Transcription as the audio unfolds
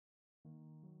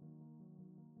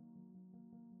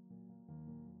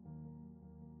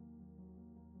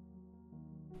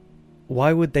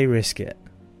Why would they risk it?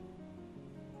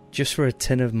 Just for a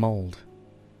tin of mould?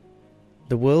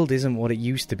 The world isn't what it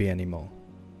used to be anymore.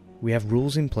 We have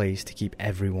rules in place to keep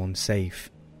everyone safe.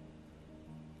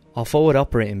 Our forward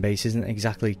operating base isn't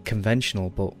exactly conventional,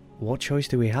 but what choice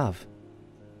do we have?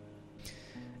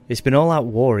 It's been all-out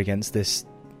war against this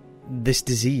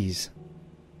disease.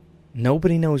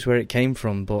 Nobody knows where it came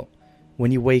from, but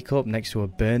when you wake up next to a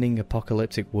burning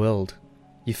apocalyptic world,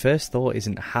 your first thought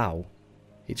isn't how,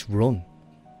 it's run.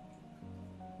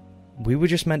 We were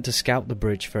just meant to scout the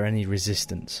bridge for any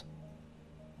resistance.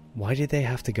 Why did they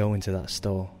have to go into that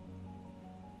store?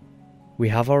 We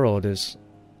have our orders,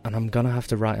 and I'm gonna have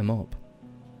to write them up.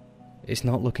 It's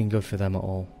not looking good for them at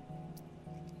all.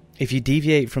 If you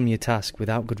deviate from your task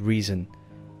without good reason,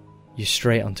 you're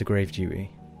straight onto grave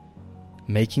duty,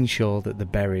 making sure that the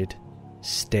buried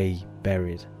stay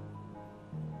buried.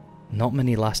 Not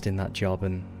many last in that job,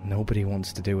 and nobody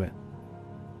wants to do it.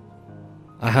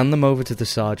 I hand them over to the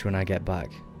Sarge when I get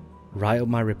back, write up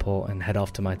my report and head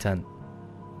off to my tent.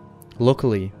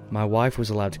 Luckily, my wife was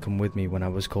allowed to come with me when I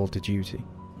was called to duty.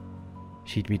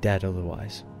 She'd be dead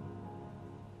otherwise.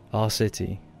 Our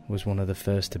city was one of the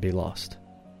first to be lost.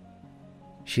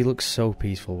 She looks so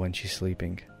peaceful when she's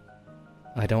sleeping.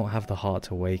 I don't have the heart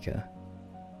to wake her.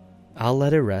 I'll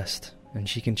let her rest, and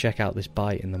she can check out this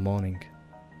bite in the morning.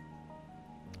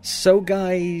 So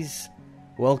guys,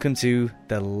 welcome to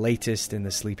the latest in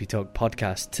the Sleepy Talk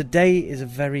podcast. Today is a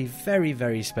very, very,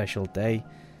 very special day,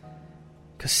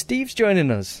 because Steve's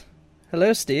joining us.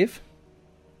 Hello, Steve.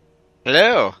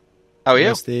 Hello. How are you?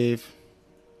 Hello, Steve.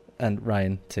 And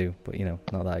Ryan too, but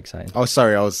not that exciting. Oh,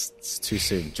 sorry, I was too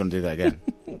soon. Do you want to do that again?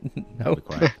 No. Be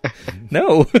quiet.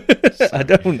 No, I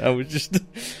don't. I was just...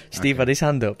 Steve had his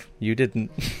hand up. You didn't.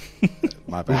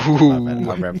 My bad. I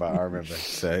remember.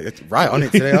 So, it's right on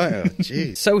it today, aren't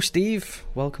you? Jeez. So, Steve,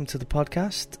 welcome to the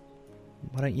podcast.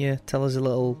 Why don't you tell us a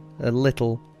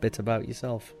little bit about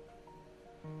yourself?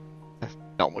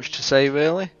 Not much to say,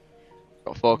 really.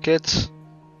 Got 4 kids,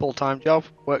 full-time job,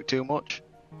 work too much,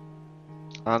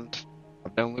 and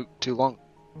I've known Luke too long.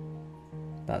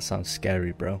 That sounds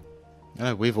scary, bro.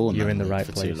 No, we've all You're known in the Luke right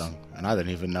for place. too long, and I don't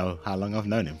even know how long I've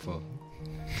known him for.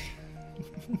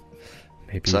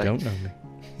 Maybe you don't know me.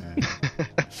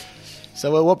 Yeah.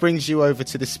 So, what brings you over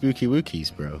to the Spooky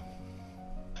Wookies, bro?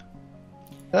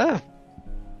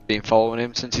 Been following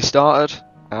him since he started,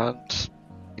 and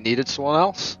he needed someone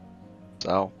else,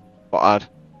 so thought I'd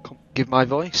come give my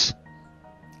voice.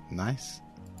 Nice.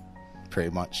 Pretty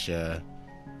much, well,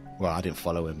 I didn't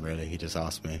follow him, really. He just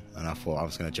asked me, and I thought I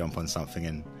was going to jump on something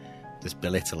and just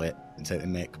belittle it and take the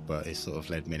mick, but it sort of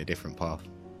led me in a different path.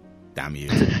 Damn you.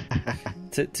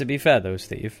 To be fair, though,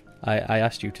 Steve, I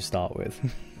asked you to start with.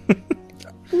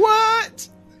 What?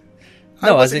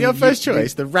 No, was as in your first you-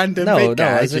 choice? The random No, big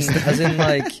guy. as in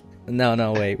like...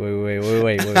 No, wait.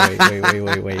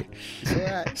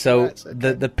 So,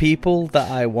 the people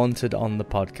that I wanted on the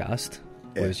podcast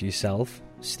was yourself,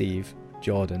 Steve,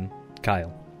 Jordan,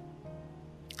 Kyle.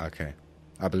 Okay,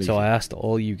 I believe So you. I asked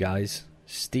all you guys.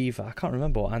 Steve, I can't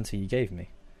remember what answer you gave me.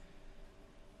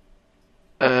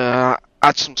 I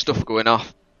had some stuff going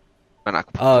off, and I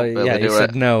could Oh, really yeah, he do said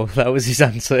it. no. That was his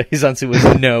answer. His answer was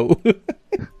no.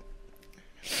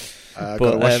 I've but,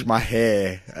 got to wash my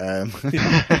hair.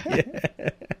 Yeah.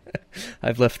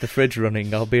 I've left the fridge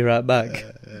running. I'll be right back.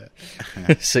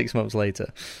 6 months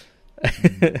later.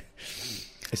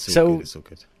 It's all good. It's all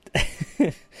good.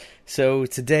 So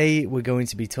today we're going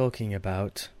to be talking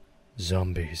about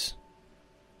zombies.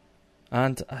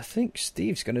 And I think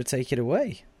Steve's going to take it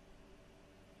away.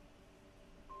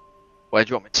 Where do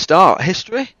you want me to start?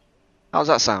 History? How does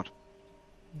that sound?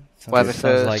 Where they Sounds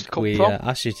first like come we from?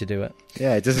 asked you to do it.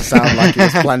 Yeah, it doesn't sound like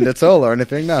it was planned at all or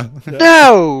anything, no.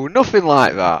 No, nothing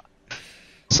like that.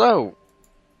 So,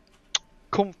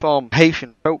 come from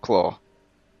Haitian folklore,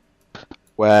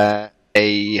 where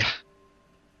a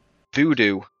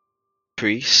voodoo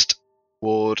priest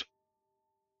would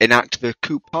enact the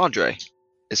coup padre.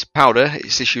 It's a powder,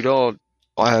 it's issued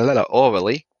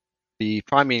orally. The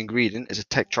primary ingredient is a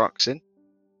tetroxin.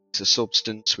 It's a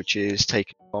substance which is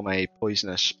taken from a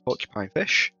poisonous porcupine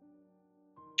fish.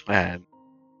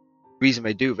 Reason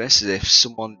they do this is if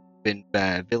someone in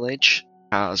their village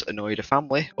has annoyed a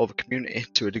family or the community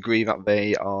to a degree that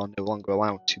they are no longer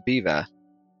allowed to be there.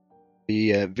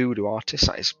 The voodoo artist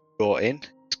that is brought in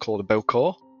is called a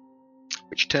bokor,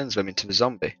 which turns them into the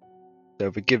zombie. So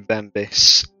they give them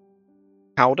this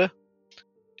powder.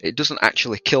 It doesn't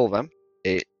actually kill them.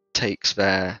 It takes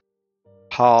their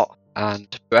heart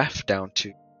and breath down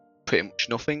to pretty much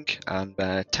nothing, and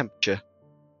their temperature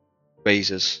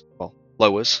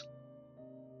lowers.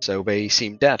 So they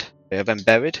seem dead. They are then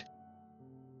buried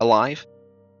alive,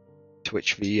 to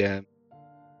which the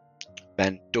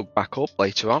men dug back up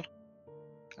later on,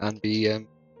 and the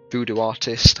voodoo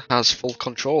artist has full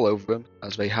control over them,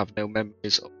 as they have no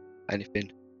memories of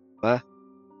anything there.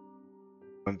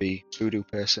 When the voodoo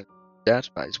person is dead,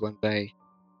 that is when they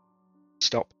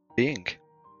stop being.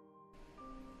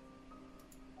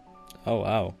 Oh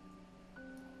wow.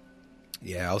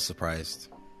 Yeah, I was surprised.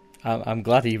 I'm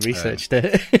glad he researched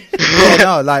it. Yeah,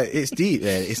 no, like it's deep.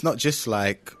 Yeah. It's not just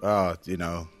like, oh, you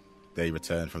know, they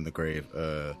returned from the grave.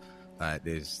 Like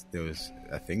there was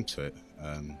a thing to it.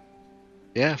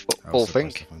 Yeah, I full was thing.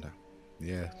 surprised to find out.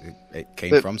 Yeah, it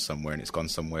came from somewhere and it's gone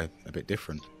somewhere a bit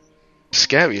different. The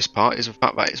scariest part is the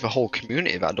fact that it's the whole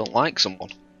community that don't like someone.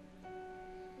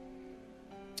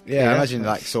 Yeah, Yeah, I imagine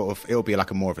that's- like sort of it'll be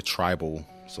like a more of a tribal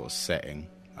sort of setting.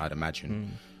 I'd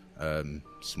imagine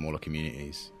smaller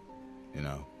communities. You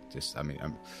know, just I mean,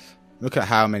 look at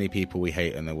how many people we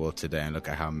hate in the world today, and look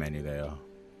at how many there are.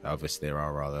 Obviously, there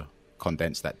are rather.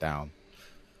 Condense that down.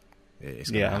 It's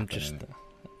gonna Yeah, happen, innit?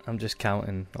 I'm just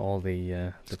counting all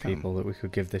the people that we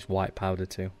could give this white powder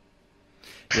to.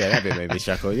 Yeah, that'd be maybe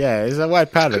chuckle. Yeah, it's a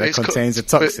white powder that It's contains a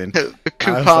toxin. The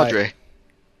I was Coupadre.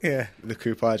 Yeah, the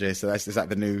coupadre. So is that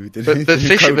the new? The new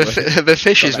fish, code word? the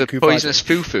fish is Got the that coupadre. poisonous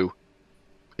fufu.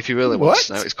 If you really want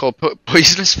to What? know, it's called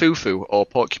poisonous fufu or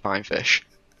porcupine fish.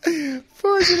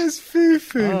 Poisonous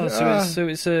fufu. Oh, so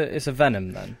it's a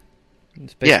venom then.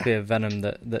 It's basically a venom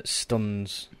that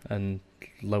stuns and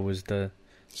lowers the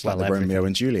It's like the everything. Romeo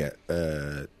and Juliet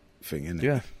thing, isn't it?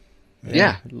 Yeah.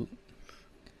 Yeah.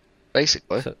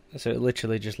 Basically. So it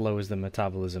literally just lowers the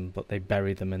metabolism, but they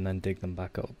bury them and then dig them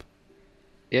back up.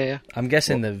 Yeah. I'm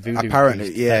guessing the voodoo. Apparently,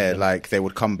 priest yeah, fed them. like they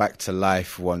would come back to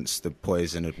life once the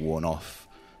poison had worn off,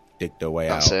 dig their way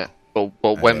That's out. it.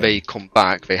 But when Um, they come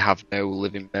back, they have no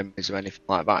living memories or anything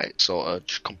like that. It sort of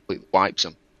just completely wipes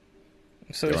them.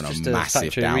 So they're it's on a just a massive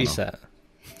factory downer. reset.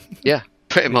 Yeah,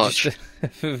 pretty It's much. just-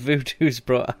 Voodoo's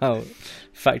brought out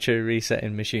factory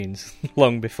resetting machines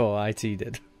long before IT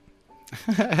did.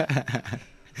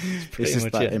 It's pretty just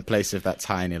much like it. in place of that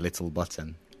tiny little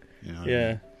button. You know what I Yeah.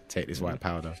 mean? Take this white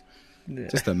powder. Yeah.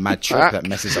 Just a mad trick that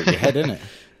messes up your head, isn't it?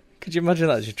 Could you imagine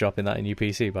that just dropping that in your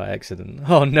PC by accident?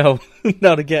 Oh no,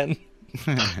 not again.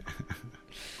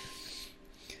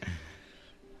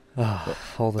 Oh,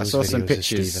 all I those saw some videos of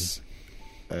Stephen. pictures.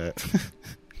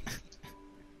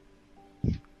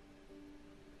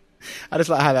 I just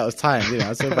like how that was timed. You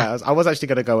know, I was actually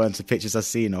going to go into pictures I've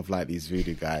seen of like these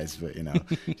voodoo guys, but you know,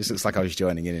 it just looks like I was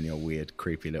joining in your weird,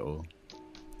 creepy little.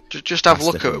 Just have a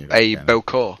look That's at a definitely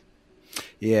Bokor.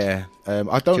 Yeah, I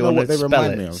Do don't you know want what to they spell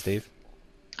remind it, me of. Steve?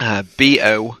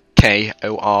 Bokor.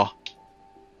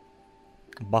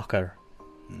 Bocker.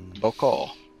 Bokor.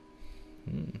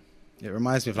 It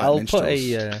reminds me of like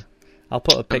I'll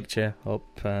put a picture up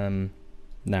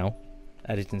now.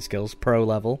 Editing skills pro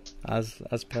level as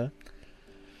per.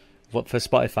 But for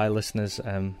Spotify listeners,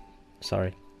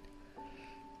 sorry.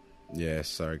 Yeah,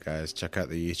 sorry guys. Check out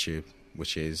the YouTube,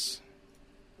 which is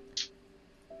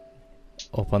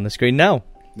Up on the screen now.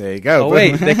 there. You go. Oh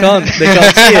wait, they can't see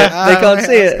it. They can't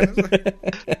see it.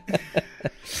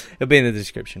 It'll be in the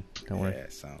description. Don't worry. Yeah,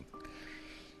 sound.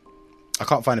 I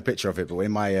can't find a picture of it, but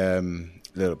in my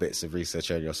little bits of research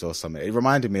earlier, I saw something. It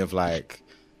reminded me of like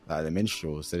the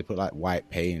minstrels. So they put like white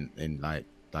paint in like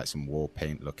some war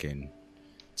paint looking,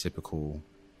 typical,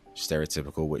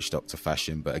 stereotypical witch doctor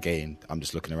fashion. But again, I'm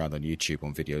just looking around on YouTube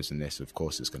on videos, and this, of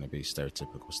course, it's going to be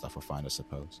stereotypical stuff I find, I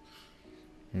suppose.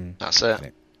 That's it.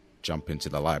 Can jump into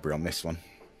the library on this one.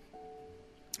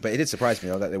 But it did surprise me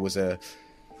though that there was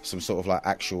some sort of like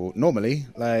actual. Normally,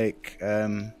 like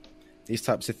these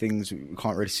types of things we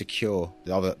can't really secure.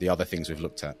 The other things we've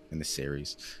looked at in this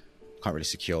series can't really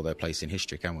secure their place in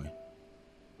history, can we?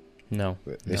 No.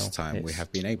 But this time we it's-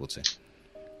 have been able to.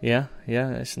 Yeah,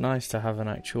 it's nice to have an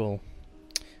actual,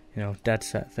 dead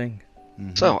set thing.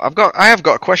 So I have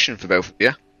got a question for both of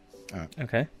you.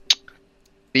 Okay.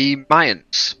 The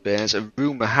Mayans. There's a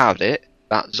rumor had it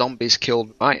that zombies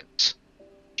killed Mayans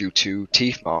due to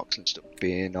teeth marks and stuff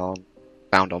being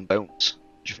found on bones.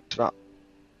 What do you think of that?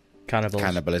 Cannibals.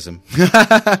 Cannibalism.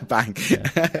 Bang.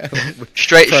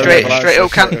 Straight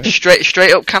Pro-life,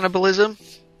 straight up cannibalism.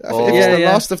 I think if it's Yeah, the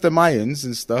yeah. last of the Mayans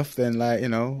and stuff, then like,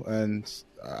 and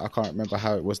I can't remember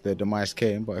how it was their demise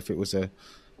came, but if it was like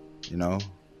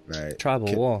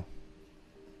Tribal war.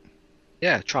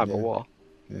 Yeah, tribal Yeah. war.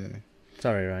 Yeah.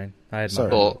 Sorry, Ryan. I had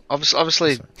Sorry. my But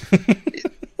obviously,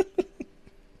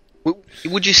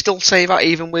 would you still say that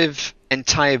even with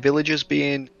entire villages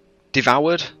being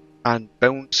devoured and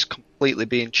bones completely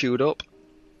being chewed up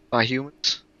by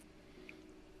humans?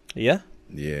 Yeah.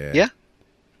 Yeah. Yeah?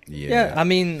 Yeah, I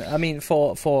mean,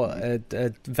 for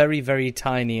a very, very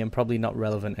tiny and probably not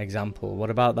relevant example, what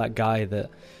about that guy that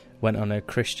went on a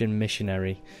Christian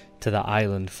missionary to that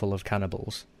island full of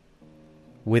cannibals?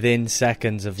 Within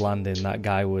seconds of landing, that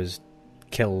guy was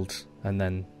killed and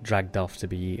then dragged off to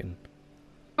be eaten.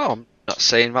 Oh, I'm not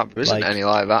saying that there isn't Like- any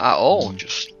like that at all.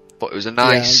 Just thought it was a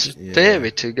nice Yeah.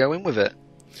 theory to go in with it.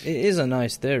 It is a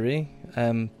nice theory,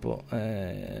 but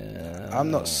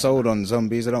I'm not sold on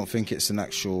zombies. I don't think it's an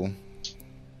actual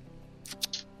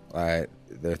like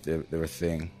they're a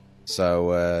thing.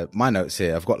 So my notes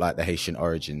here, I've got like the Haitian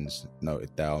origins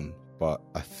noted down, but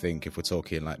I think if we're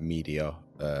talking like media,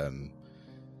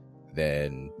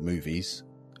 then movies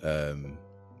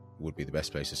would be the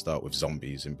best place to start, with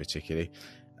zombies in particular.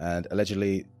 And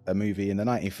allegedly, a movie in the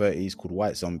 1930s called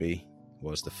White Zombie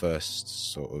was the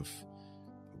first sort of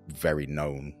very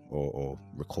known or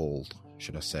recalled,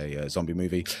 should I say, zombie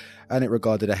movie. And it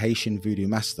regarded a Haitian voodoo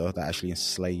master that actually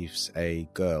enslaves a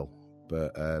girl.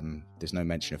 But there's no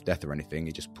mention of death or anything.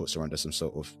 He just puts her under some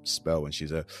sort of spell, and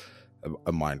she's a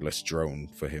mindless drone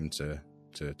for him to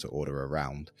order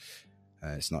around.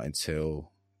 It's not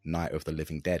until Night of the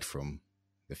Living Dead, from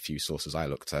the few sources I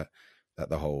looked at, that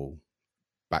the whole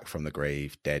back from the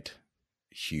grave, dead,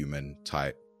 human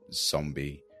type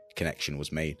zombie connection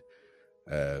was made.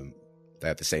 They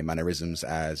had the same mannerisms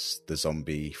as the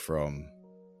zombie from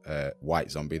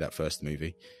White Zombie, that first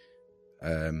movie.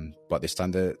 But this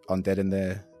time the undead in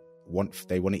there want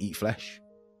to eat flesh.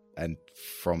 And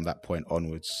from that point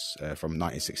onwards, from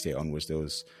 1968 onwards, there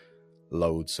was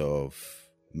loads of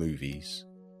movies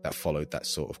that followed that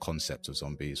sort of concept of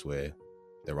zombies, where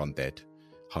they're undead,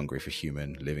 hungry for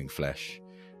human living flesh.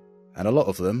 And a lot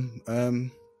of them,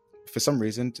 for some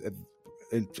reason,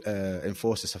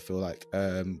 enforce this, I feel like,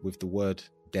 with the word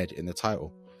dead in the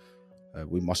title.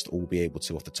 We must all be able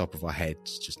to, off the top of our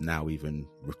heads, just now even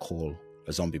recall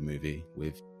a zombie movie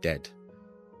with dead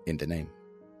in the name.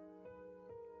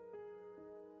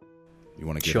 You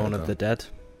want to give Shaun it a of go? the Dead.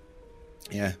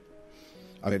 Yeah.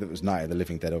 I mean, it was Night of the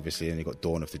Living Dead, obviously, and you got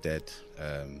Dawn of the Dead.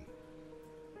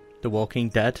 The Walking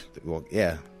Dead. Well,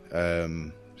 yeah.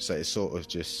 So it sort of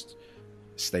just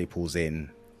staples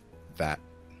in that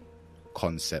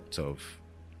concept of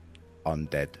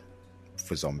undead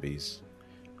for zombies.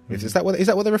 Is that what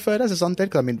they're referred as undead?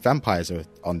 Because I mean, vampires are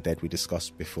undead. We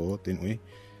discussed before, didn't we?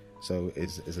 So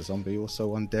is a zombie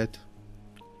also undead?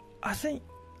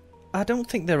 I don't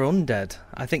think they're undead.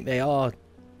 I think they are.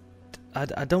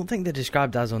 I don't think they're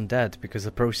described as undead, because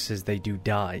the process is they do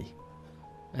die.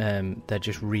 They're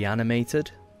just reanimated.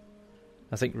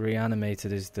 I think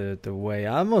reanimated is the way.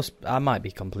 I might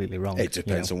be completely wrong. It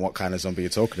depends on what kind of zombie you're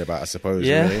talking about, I suppose.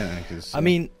 Yeah. Really, yeah, 'cause, I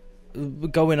mean,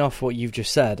 going off what you've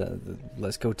just said,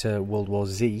 let's go to World War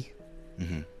Z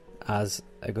as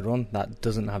a good one. That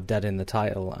doesn't have dead in the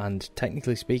title, and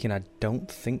technically speaking, I don't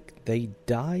think they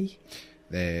die.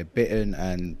 they're bitten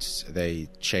and they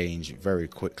change very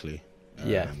quickly.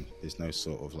 Yeah. There's no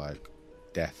sort of like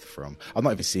death from. I've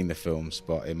not even seen the films,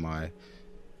 but in my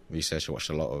research, I watched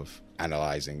a lot of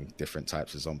analysing different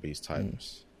types of zombies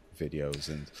types videos,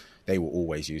 and they were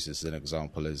always used as an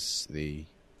example as the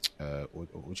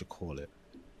what would you call it?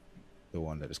 The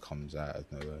one that just comes out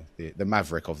of nowhere, the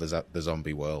maverick of the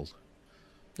zombie world.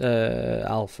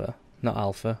 Alpha, not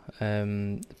Alpha.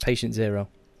 Patient Zero.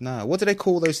 Nah, what do they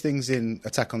call those things in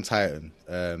Attack on Titan?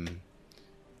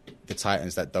 The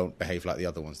Titans that don't behave like the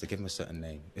other ones. They give them a certain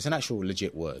name. It's an actual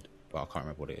legit word, but I can't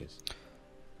remember what it is.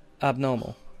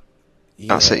 Abnormal.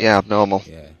 That's it, yeah, abnormal.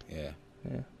 Yeah.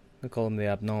 They call them the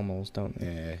Abnormals, don't they?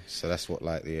 Yeah. So that's what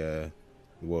like the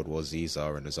World War Z's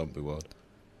are in the zombie world.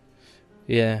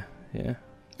 Yeah.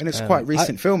 And it's quite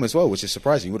recent film as well, which is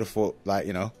surprising. You would have thought, like,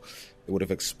 you know, it would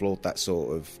have explored that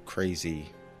sort of crazy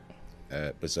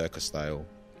berserker style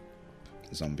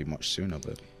zombie much sooner,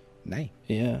 but nay.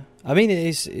 Yeah. I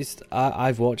mean,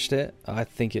 I've watched it. I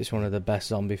think it's one of the best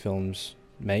zombie films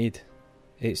made.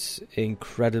 It's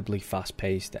incredibly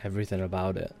fast-paced, everything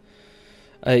about it.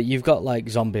 You've got, like,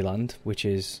 Zombieland, which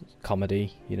is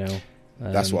comedy, you know.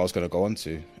 That's what I was going to go on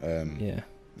to. Yeah.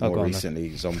 More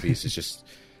recently, zombies is just...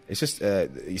 It's just...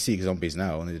 you see zombies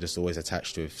now, and they're just always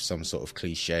attached with some sort of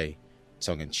cliche,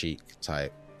 tongue-in-cheek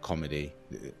type comedy.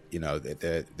 You know,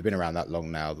 they've been around that long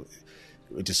now.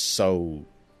 We're just so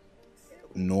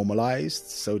normalized,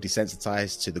 so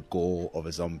desensitized to the gore of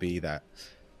a zombie that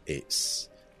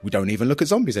we don't even look at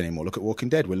zombies anymore. Look at Walking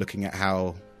Dead. We're looking at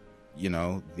how, you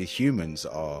know, the humans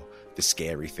are the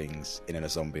scary things in a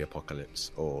zombie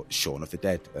apocalypse, or Shaun of the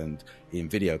Dead, and in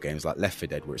video games like Left 4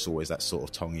 Dead, where it's always that sort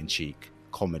of tongue-in-cheek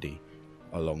comedy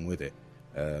along with it.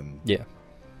 Yeah.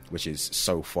 which is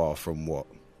so far from what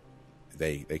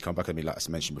they come back. I mean, like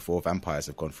I mentioned before, vampires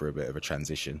have gone through a bit of a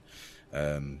transition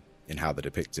in how they're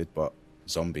depicted, but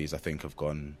zombies, I think, have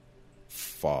gone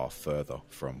far further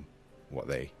from what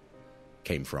they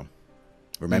came from.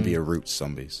 Remember your roots,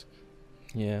 zombies.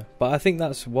 Yeah, but I think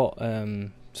that's what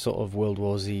sort of World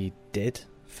War Z did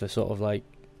for sort of like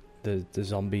the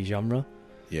zombie genre.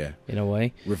 Yeah, in a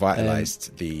way,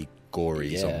 revitalized the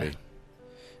gory zombie.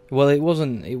 Well, it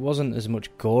wasn't as much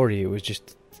gory. It was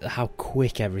just how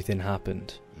quick everything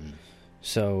happened.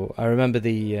 So I remember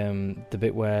the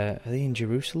bit where, are they in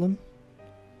Jerusalem?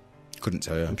 Couldn't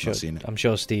tell you. I've not seen it. I'm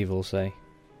sure Steve will say.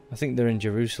 I think they're in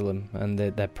Jerusalem and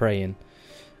they're praying,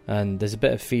 and there's a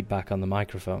bit of feedback on the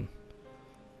microphone,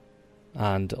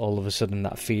 and all of a sudden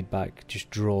that feedback just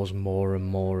draws more and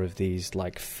more of these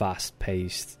like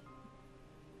fast-paced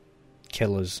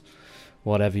killers,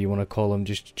 whatever you want to call them,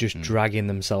 just dragging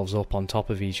themselves up on top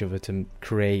of each other to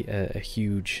create a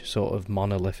huge sort of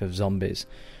monolith of zombies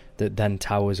that then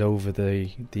towers over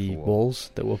the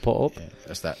walls that were put up. Yeah,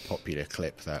 that's that popular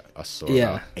clip that I saw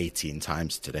about 18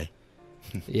 times today.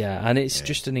 Yeah, and it's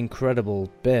just an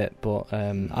incredible bit, but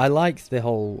I liked the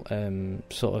whole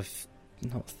sort of,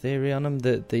 not theory on them,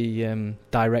 the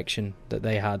direction that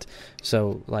they had.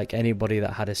 So, like, anybody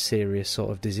that had a serious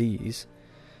sort of disease,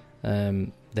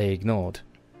 they ignored.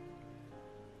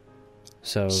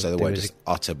 So they weren't just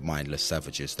utter mindless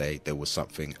savages. There was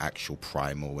something actual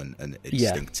primal and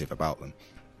instinctive about them.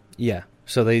 Yeah.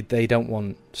 So they don't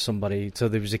want somebody. So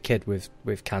there was a kid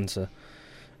with cancer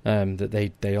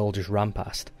that they all just ran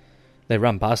past. They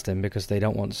ran past him because they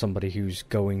don't want somebody who's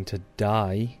going to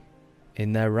die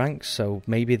in their ranks. So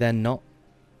maybe they're not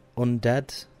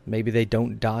undead. Maybe they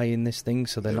don't die in this thing,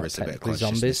 so they're not technically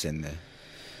zombies. In there.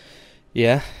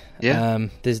 Yeah. Yeah.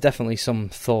 There's definitely some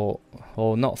thought,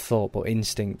 or not thought, but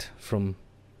instinct from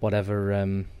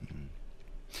whatever.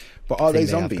 But are they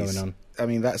zombies? Going on. I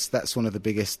mean, that's one of the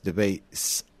biggest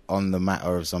debates on the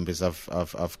matter of zombies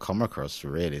I've come across.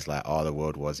 Really, it's like, are the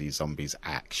World War Z zombies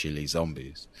actually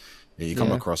zombies? You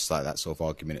come across like that sort of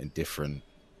argument in different,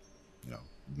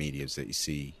 medias that you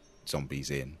see zombies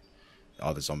in.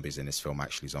 Are the zombies in this film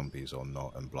actually zombies or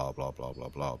not? And blah blah blah blah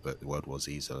blah. But the World War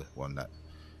Z is one that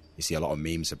you see a lot of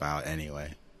memes about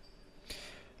anyway.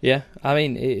 Yeah, I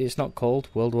mean, it's not called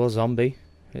World War Zombie.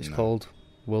 It's called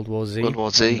World War Z. World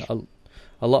War Z.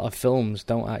 A lot of films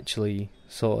don't actually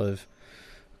sort of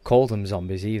call them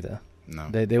zombies either. No.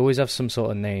 They always have some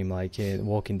sort of name, like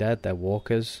Walking Dead, they're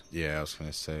walkers. Yeah, I was going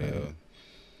to say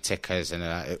tickers, and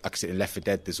like in Left 4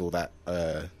 Dead, there's all that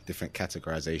different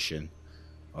categorization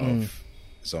of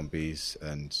zombies,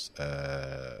 and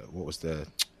what was the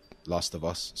Last of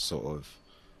Us sort of?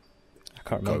 I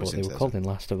can't remember what they were called in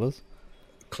Last of Us.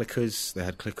 Clickers, they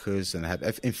had clickers, and they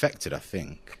had infected, I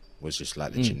think, was just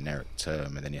like the generic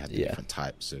term, and then you had the different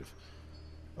types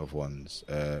of ones.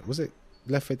 Was it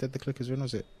Left 4 Dead the clickers were in, or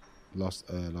was it Last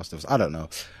of Us? I don't know.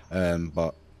 But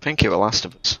I think it was Last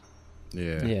of Us.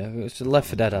 Yeah. Yeah, it was Left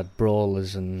 4 Dead had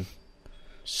brawlers and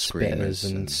spitters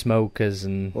and smokers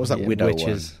and what was that widow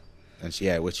witches? One?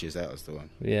 And witches, that was the one.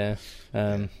 Yeah.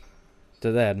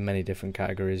 So they had many different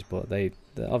categories, but they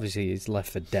obviously it's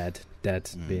Left 4 Dead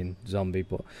being zombie.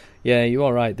 But yeah, you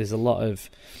are right. There's a lot of,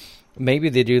 maybe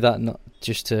they do that not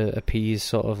just to appease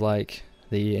sort of like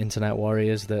the internet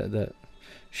warriors that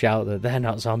shout that they're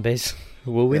not zombies.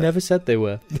 Well, we never said they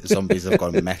were. Zombies have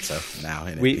gone meta now,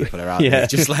 and people are out there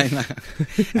just like that.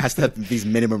 It has to have these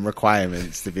minimum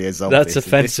requirements to be a zombie. That's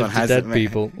offensive to dead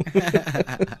people.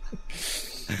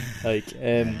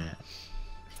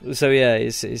 So yeah,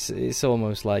 it's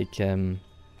almost like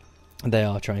they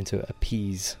are trying to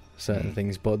appease certain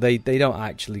things, but they don't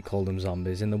actually call them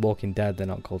zombies. In The Walking Dead, they're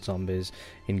not called zombies.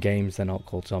 In games, they're not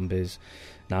called zombies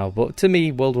now. But to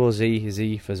me, World War Z is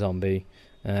Z for zombie.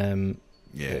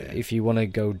 If you want to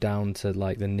go down to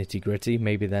like the nitty gritty,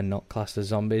 maybe they're not classed as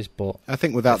zombies, but I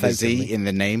think without the Z in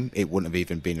the name, it wouldn't have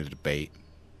even been a debate.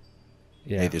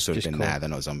 Yeah, they'd sort of been they're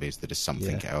not zombies, they're just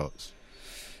something else.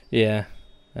 Yeah,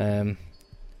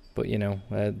 but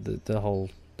the whole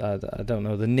I don't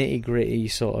know, the nitty gritty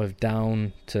sort of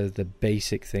down to the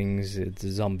basic things.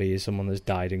 The zombie is someone that's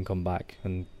died and come back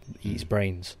and eats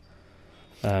brains.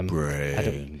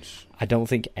 Brains. I don't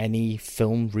think any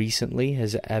film recently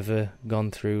has ever gone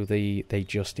through they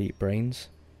just eat brains.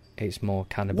 It's more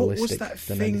cannibalistic what was that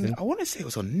than thing? anything. I want to say it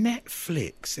was on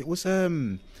Netflix. It was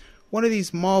one of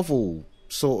these Marvel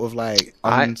sort of like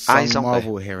unsung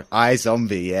Marvel hero.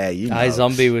 iZombie, yeah,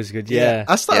 iZombie was good, yeah.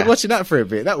 I started watching that for a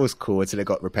bit. That was cool until it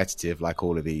got repetitive, like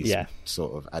all of these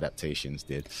sort of adaptations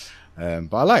did.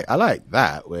 But I like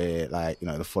that, where like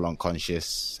the full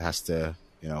unconscious has to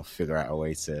figure out a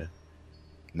way to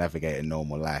navigate a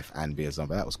normal life and be a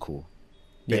zombie. That was cool.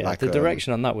 Bit Yeah, like, the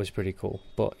direction on that was pretty cool.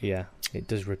 But yeah, it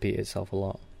does repeat itself a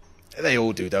lot. They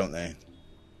all do, don't they?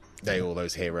 All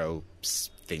those hero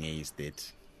thingies did.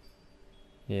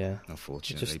 Yeah.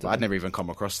 Unfortunately. But I'd never even come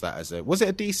across that as a... Was it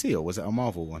a DC or was it a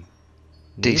Marvel one?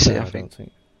 DC, Neither, I think. don't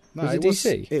think. No, Was it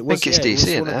DC? It was, I think it's DC,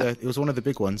 isn't it? It was one of the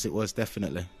big ones. It was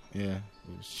definitely. Yeah,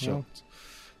 I was shocked.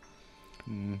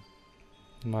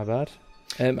 My bad.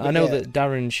 I know yeah. that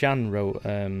Darren Shan wrote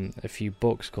a few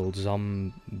books called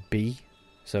Zombie,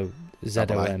 so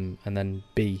ZOM and then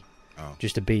B,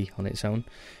 just a B on its own.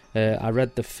 I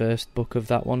read the first book of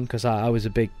that one because I was a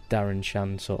big Darren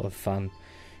Shan sort of fan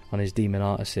on his Demon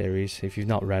Arta series. If you've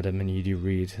not read them and you do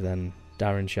read, then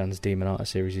Darren Shan's Demon Arta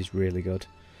series is really good.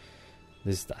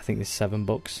 I think there's 7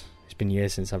 books. It's been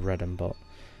years since I've read them, but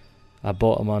I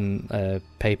bought them on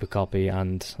paper copy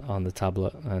and on the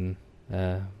tablet, and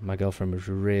my girlfriend was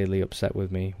really upset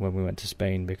with me when we went to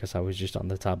Spain because I was just on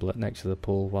the tablet next to the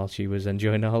pool while she was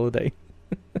enjoying her holiday.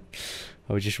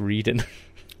 I was just reading.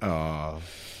 Oh.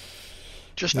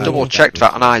 Just double checked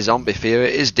that on iZombie for you.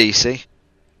 It is DC.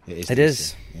 It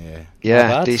is. Yeah.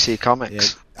 Yeah, DC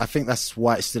Comics. Yeah, I think that's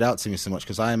why it stood out to me so much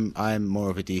because I'm more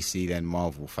of a DC than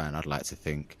Marvel fan, I'd like to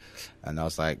think. And I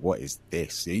was like, what is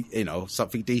this?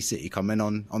 Something DC coming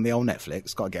on the old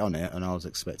Netflix. Got to get on it. And I was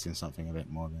expecting something a bit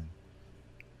more than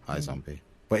iZombie.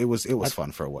 But it was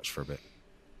fun for a watch for a bit.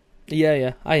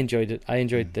 Yeah, I enjoyed it. I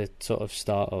enjoyed the sort of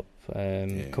start-up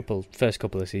first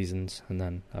couple of seasons, and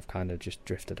then I've kind of just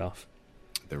drifted off.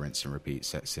 The rinse and repeat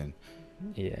sets in.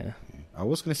 Yeah. I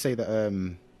was going to say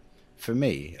that for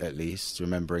me, at least,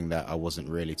 remembering that I wasn't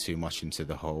really too much into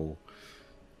the whole...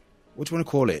 What do you want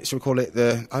to call it? Should we call it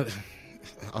I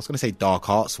was going to say dark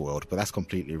arts world, but that's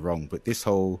completely wrong. But this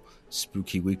whole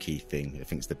spooky wooky thing, I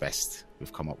think it's the best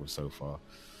we've come up with so far.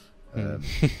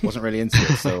 Wasn't really into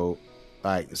it. So,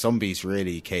 like, zombies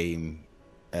really came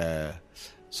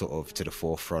sort of to the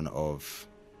forefront of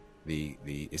the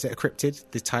is it encrypted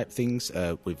the type things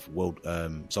with world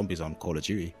zombies on Call of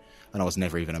Duty, and I was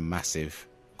never even a massive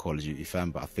Call of Duty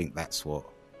fan, but I think that's what,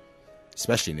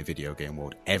 especially in the video game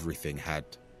world, everything had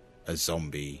a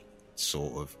zombie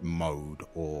sort of mode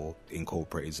or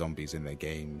incorporated zombies in their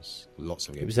games. Lots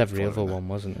of games. It was every other one,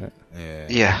 wasn't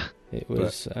it? Yeah. It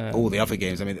was all the other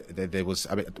games. I mean, there was.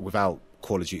 I mean, without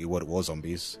Call of Duty World War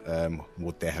Zombies,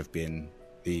 would there have been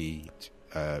the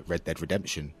Red Dead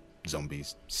Redemption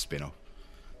Zombies spin-off?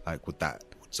 Like, would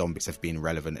zombies have been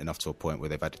relevant enough to a point where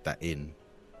they've added that in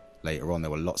later on? There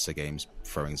were lots of games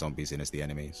throwing zombies in as the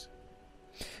enemies.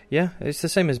 Yeah, it's the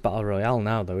same as Battle Royale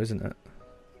now, though, isn't it?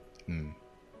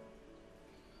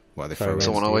 Well, they throw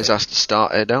someone always has to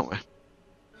start here, don't we?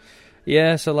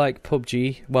 Yeah, so like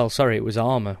PUBG. Well, sorry, it was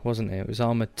Armour, wasn't it? It was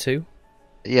Armour 2.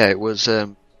 Yeah, it was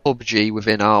PUBG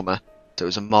within Armour. So it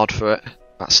was a mod for it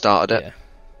that started it. Yeah.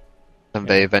 And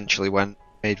they eventually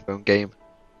made their own game.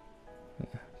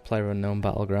 PlayerUnknown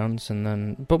Battlegrounds, and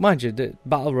then... But mind you, the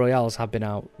Battle Royales have been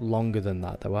out longer than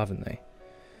that, though, haven't they?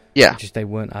 Yeah. Just they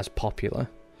weren't as popular.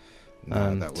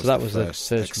 No, that was the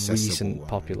first accessible recent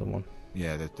popular one.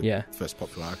 Yeah, the first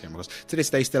popular one I came across. To this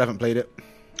day, still haven't played it.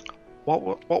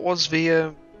 What was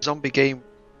the zombie game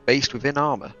based within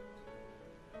Armour?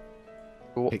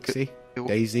 Pixie?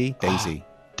 Daisy?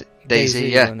 Daisy,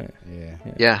 yeah. Wasn't it?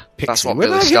 Yeah. Pixie. That's what Where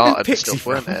really did I get started the Pixie stuff,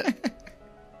 from? weren't it?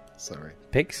 Sorry.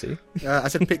 Pixie? I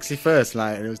said Pixie first,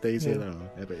 and it was Daisy. I don't know.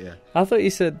 Yeah, but yeah. I thought you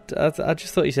said... I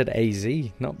just thought you said AZ,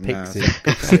 not Nah, I Pixie. said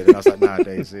Pixie, and I was like, nah,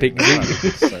 Daisy.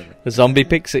 Pixie. A zombie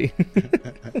pixie.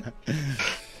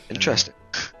 Interesting.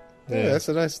 Yeah, that's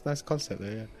a nice concept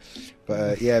there, yeah.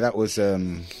 But that was a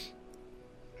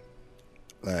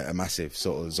massive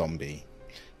sort of zombie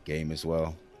game as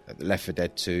well. Left 4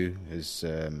 Dead 2 has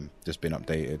just been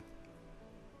updated.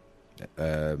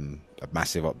 A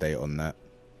massive update on that.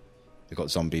 We've got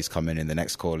zombies coming in the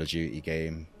next Call of Duty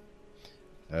game.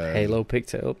 Halo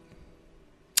picked it up.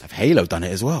 Have Halo done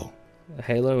it as well?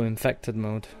 Halo Infected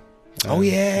mode. Oh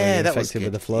yeah, that was infected good.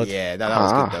 with the flood. Yeah, that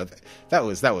was good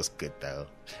though. That was good though.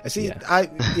 I see.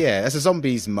 Yeah. As a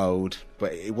zombies mode,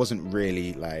 but it wasn't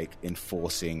really like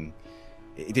enforcing.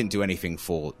 It didn't do anything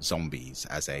for zombies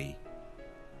as a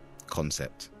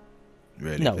concept.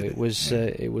 Really? No, it was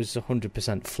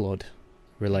 100% flood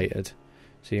related.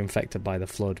 So you're infected by the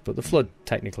flood, but the flood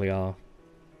technically are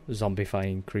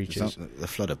zombifying creatures. The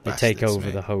flood of they bastards, take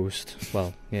over the host.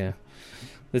 Well, yeah.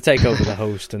 They take over the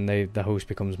host, and the host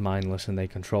becomes mindless, and they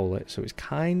control it. So it's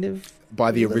kind of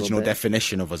by the original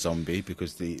definition of a zombie,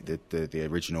 because the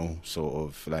original sort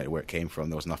of like where it came from,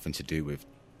 there was nothing to do with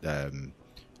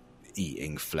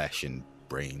eating flesh and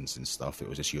brains and stuff. It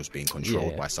was just she was being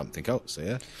controlled by something else. So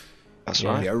yeah, That's the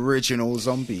right. original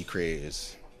zombie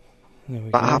creators. There we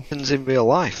That go. happens in real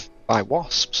life by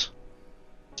wasps.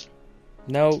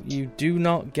 No, you do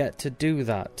not get to do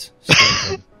that,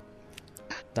 Stephen.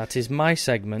 That is my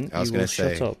segment. I was You gonna will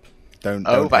shut say, up. Don't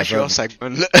That's ever, your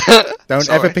segment. don't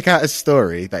Sorry. ever pick out a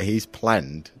story that he's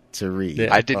planned to read.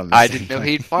 Yeah. I didn't know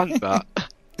he'd planned that.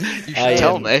 You should I,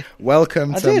 tell me.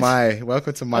 Welcome I to did. my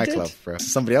I did. club, bro.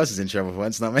 Somebody else is in trouble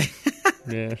once, not me.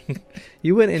 Yeah,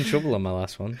 you weren't in trouble on my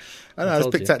last one. I know. I just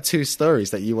told picked you. out 2 stories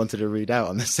that you wanted to read out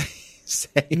on the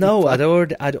same. No, I'd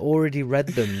already read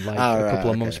them like Oh, a right,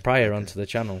 couple of months okay. prior onto the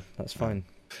channel. That's fine.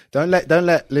 Don't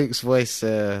let Luke's voice,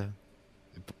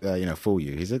 fool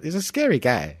you. He's a scary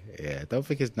guy. Yeah, don't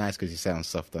think he's nice because he sounds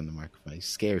soft on the microphone. He's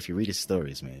scary. If you read his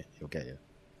stories, mate, he'll get you.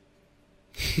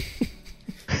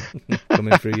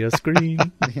 Coming through your screen.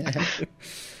 Yeah.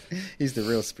 He's the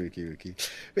real spooky Wookie.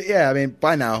 But yeah, I mean,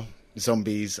 by now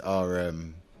zombies are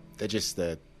they're just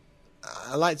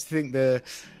I like to think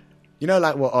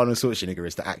like what Arnold Schwarzenegger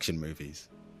is to action movies.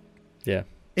 Yeah.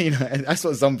 You know, and that's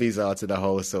what zombies are to the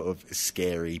whole sort of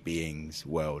scary beings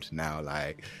world now.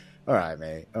 Like, all right,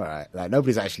 mate, all right. Like,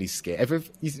 nobody's actually scared. If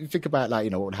you think about,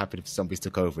 like, what would happen if zombies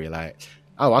took over, you're like,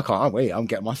 oh, I can't wait. I'm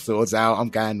getting my swords out. I'm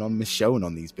going on Michonne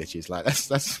on these bitches. Like,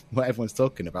 that's what everyone's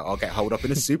talking about. I'll get holed up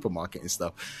in a supermarket and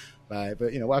stuff. But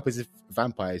what happens if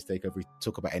vampires take over? We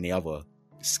talk about any other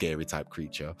scary type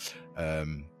creature.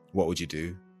 What would you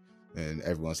do? And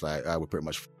everyone's like, we're pretty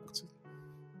much fucked.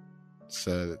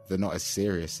 So they're not as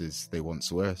serious as they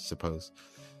once were, I suppose.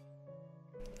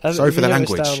 Sorry for the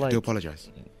language. I do apologise.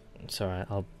 It's alright,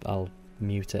 I'll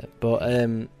mute it. But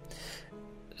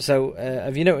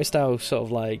have you noticed how sort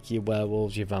of like your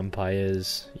werewolves, your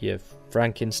vampires, your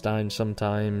Frankenstein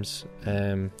sometimes,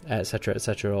 etc.,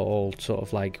 are all sort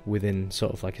of like within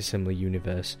sort of like a similar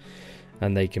universe,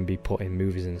 and they can be put in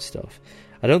movies and stuff.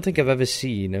 I don't think I've ever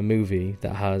seen a movie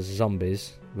that has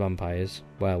zombies, vampires,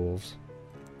 werewolves.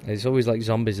 It's always like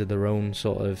zombies are their own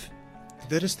sort of.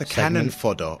 They're just the segment. cannon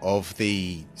fodder of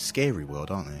the scary world,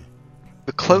 aren't they?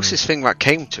 The closest thing that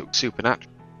came to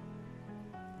Supernatural.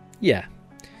 Yeah,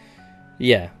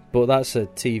 but that's a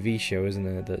TV show, isn't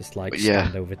it? That's like Yeah.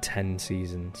 spanned over 10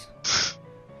 seasons.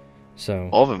 So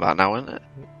More than that now, isn't it?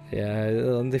 yeah,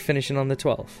 and they're finishing on the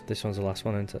 12th. This one's the last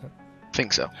one, isn't it? I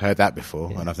think so. Heard that before,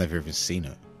 Yeah. and I've never even seen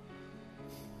it.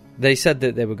 They said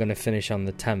that they were going to finish on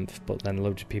the 10th, but then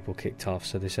loads of people kicked off,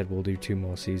 so they said we'll do 2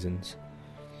 more seasons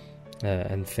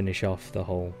and finish off the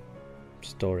whole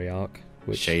story arc.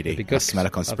 Which Shady. would be good, I smell a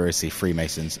 'cause conspiracy.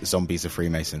 Freemasons. Zombies are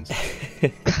Freemasons.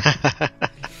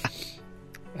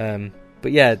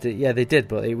 But yeah, they did,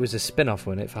 but it was a spin-off,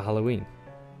 wasn't it, for Halloween?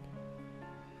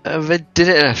 They did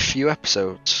it in a few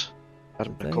episodes. I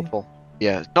don't know, a Did they? couple.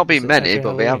 Yeah, not been Was it many, every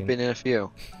but they have Halloween? been in a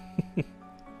few.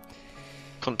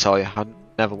 Couldn't tell you. I'd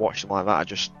never watched them like that. I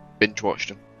just binge watched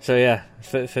them. So yeah,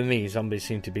 for me, zombies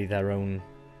seem to be their own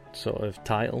sort of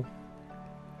title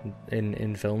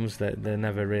in films, that they're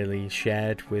never really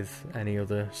shared with any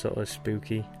other sort of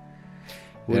spooky.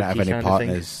 They don't have wookie any kind of thing.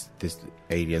 partners. This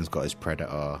alien's got his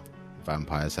predator.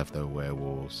 Vampires have their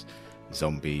werewolves.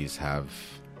 Zombies have.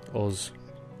 Us.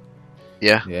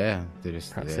 Yeah. Yeah, they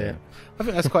just. That's yeah. it. I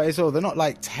think that's quite as well. They're not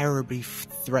like terribly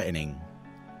threatening.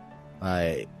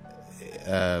 Like,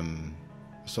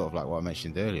 sort of like what I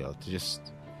mentioned earlier. To just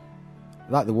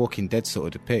like The Walking Dead sort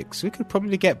of depicts. We could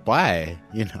probably get by,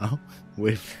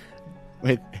 with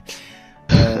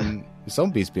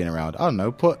zombies being around. I don't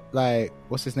know. Put like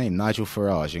what's his name, Nigel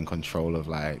Farage, in control of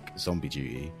like zombie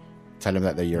duty. Tell him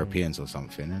that they're Europeans or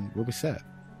something, and we'll be set.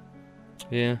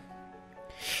 Yeah.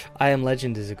 I Am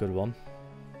Legend is a good one.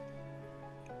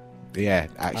 Yeah,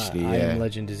 actually, I yeah. Am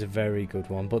Legend is a very good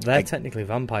one, but they're technically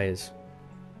vampires.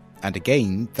 And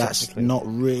again, that's Technically. not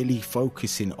really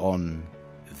focusing on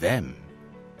them,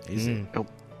 is it? Nope.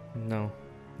 No,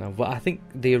 but I think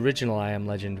the original I Am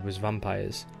Legend was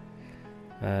vampires.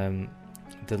 The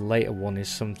later one is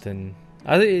something.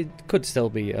 I think it could still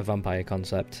be a vampire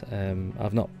concept.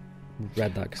 I've not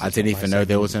read that. 'Cause I it's didn't not my even know there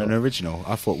segment, was an but- original.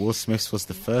 I thought Will Smith's was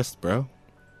the first, bro.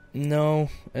 No,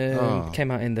 Oh.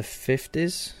 came out in the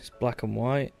 50s. It's black and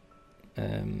white.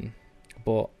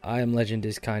 But I Am Legend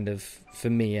is kind of, for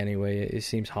me anyway, it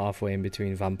seems halfway in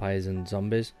between vampires and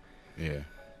zombies. Yeah,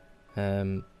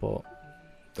 But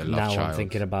the now love child. I'm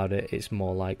thinking about it, it's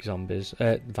more like vampires.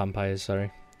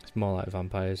 Sorry, it's more like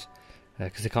vampires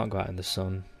because they can't go out in the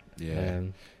sun. Yeah,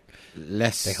 They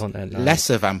less hunt at night.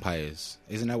 lesser vampires.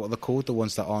 Isn't that what they're called? The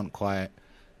ones that aren't quite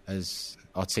as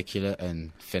articulate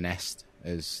and finessed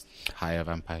as higher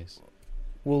vampires.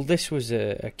 Well, this was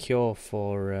a cure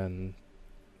for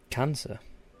cancer.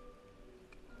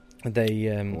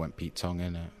 They went Pete Tong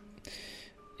in it.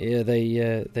 Yeah,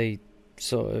 they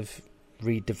sort of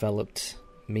redeveloped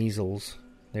measles.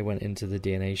 They went into the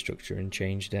DNA structure and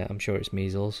changed it. I'm sure it's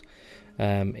measles.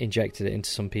 Injected it into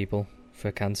some people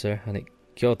for cancer, and it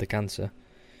cured the cancer.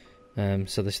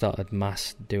 So they started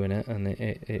mass doing it, and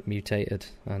it mutated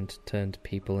and turned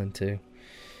people into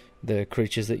the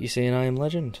creatures that you see in I Am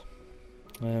Legend.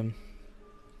 But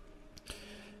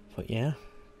yeah.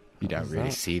 You don't really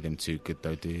see them too good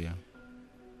though, do you?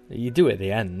 You do at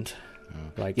the end.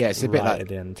 Like, yeah, it's a right bit like at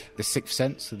the end. The Sixth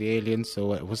Sense of the aliens,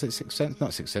 or was it Sixth Sense?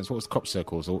 Not Sixth Sense. What was Crop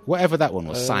Circles or whatever that one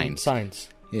was? Signs. Signs.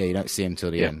 Yeah, you don't see him till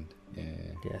the end.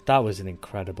 Yeah, that was an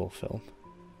incredible film.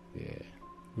 Yeah,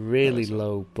 really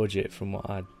low budget from what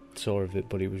I saw of it,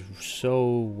 but it was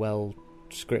so well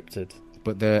scripted.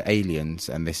 But they're aliens,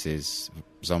 and this is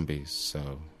zombies,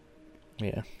 so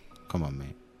yeah. Come on,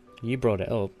 mate. You brought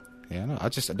it up. Yeah, no, I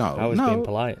was being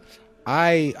polite.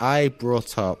 I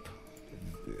brought up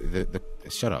the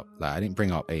shut up. Like, I didn't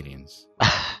bring up aliens.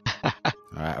 All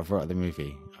right, I brought up the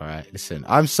movie. All right, listen,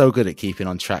 I'm so good at keeping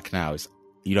on track now.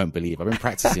 You don't believe. I've been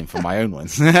practicing for my own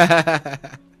ones.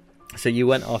 So you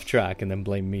went off track and then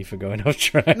blamed me for going off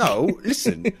track. No,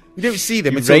 listen, you don't see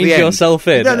them you until the end. yourself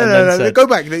in. No. Go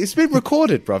back. It's been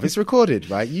recorded, bruv. It's recorded,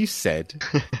 right? You said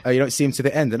you don't see them to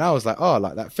the end, and I was like, oh,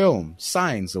 like that film,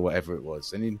 Signs or whatever it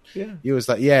was, and you was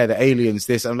like, yeah, the aliens.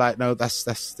 This. I'm like, no, that's.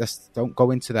 Don't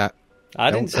go into that.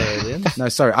 I didn't say aliens. No,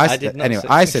 sorry.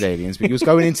 I said aliens, but you was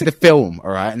going into the film,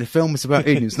 all right? And the film was about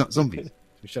aliens, not zombies.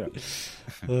 So shut up.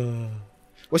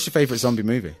 What's your favourite zombie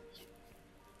movie?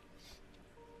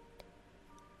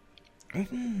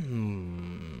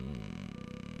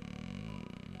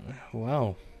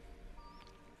 Wow.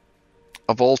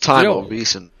 Of all time or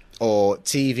recent? Or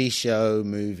TV show,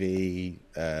 movie,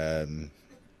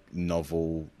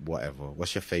 novel, whatever.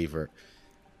 What's your favourite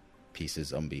piece of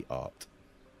zombie art?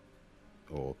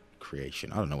 Or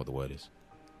creation? I don't know what the word is.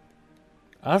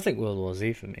 I think World War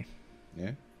Z for me.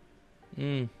 Yeah?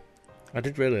 I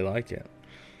did really like it.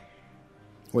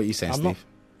 What are you saying, Steve?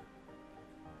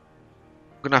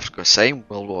 I'm going to have to go same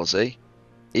World War Z.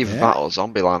 Either that or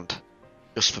Zombieland.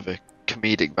 Just for the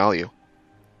comedic value.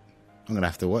 I'm going to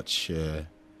have to watch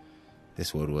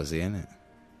this World War Z, innit?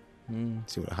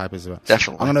 See what the hype is about.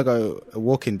 Definitely. I'm going to go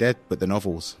Walking Dead, but the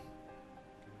novels.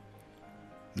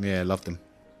 Yeah, love them.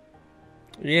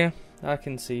 Yeah, I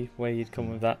can see where you'd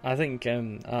come with that. I think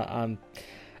I'm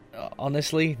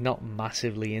honestly not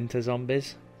massively into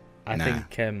zombies. I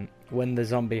think when the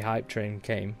zombie hype train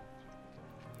came,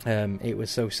 it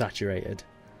was so saturated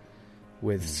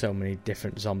with so many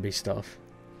different zombie stuff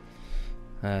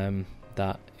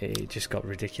that it just got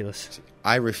ridiculous.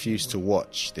 I refused to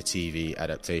watch the TV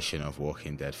adaptation of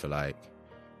Walking Dead for like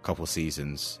a couple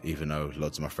seasons, even though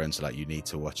loads of my friends are like, you need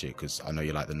to watch it because I know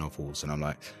you like the novels. And I'm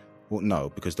like, well, no,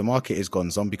 because the market has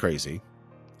gone zombie crazy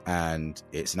and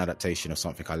it's an adaptation of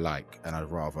something I like and I'd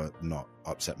rather not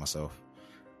upset myself.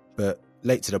 But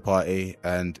late to the party,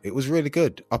 and it was really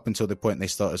good up until the point they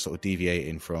started sort of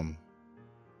deviating from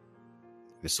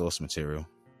the source material,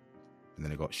 and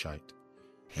then it got shite,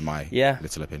 in my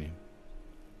little opinion.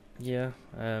 Yeah,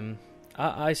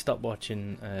 I stopped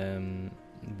watching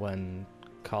when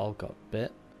Carl got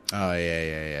bit. Oh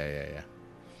yeah.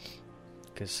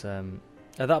 Because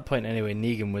at that point, anyway,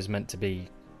 Negan was meant to be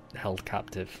held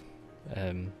captive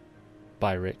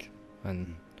by Rick,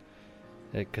 and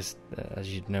because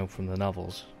as you'd know from the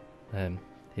novels,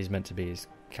 he's meant to be his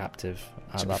captive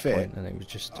at that point, and it was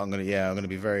just. I'm gonna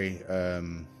be very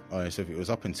honest. If it was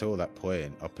up until that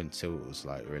point, up until it was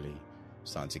like really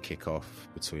starting to kick off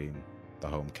between the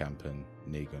home camp and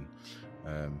Negan,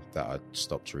 that I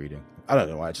stopped reading. I don't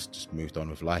know why. I just moved on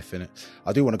with life in it.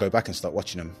 I do want to go back and start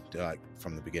watching them like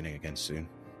from the beginning again soon,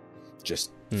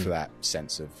 just for that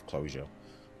sense of closure.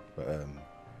 But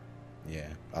yeah,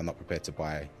 I'm not prepared to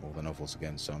buy all the novels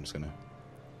again, so I'm just gonna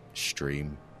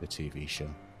stream the TV show.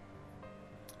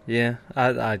 Yeah,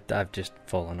 I've just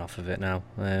fallen off of it now.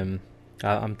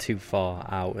 I'm too far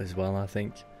out as well, I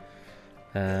think.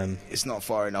 It's not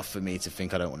far enough for me to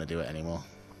think I don't want to do it anymore.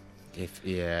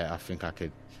 I think I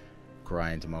could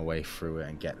grind my way through it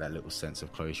and get that little sense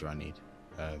of closure I need.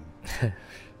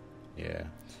 Yeah.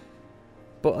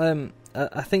 But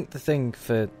I think the thing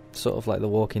for sort of like The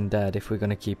Walking Dead, if we're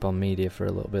going to keep on media for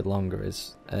a little bit longer,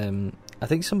 is I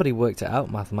think somebody worked it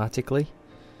out mathematically,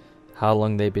 how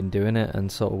long they've been doing it,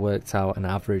 and sort of worked out an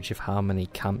average of how many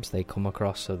camps they come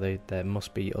across. So there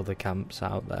must be other camps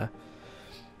out there.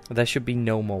 There should be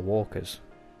no more walkers.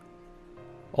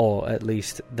 Or at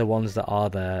least the ones that are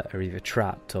there are either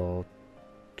trapped or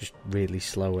just really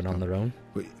slow and on their own.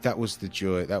 But that was the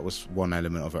joy. That was one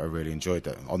element of it I really enjoyed.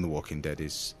 That on The Walking Dead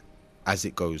is, as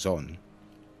it goes on,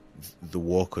 the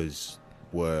walkers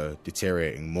were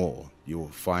deteriorating more. You were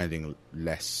finding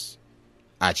less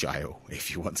agile,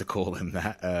 if you want to call them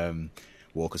that,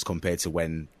 walkers compared to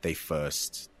when they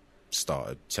first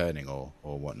started turning or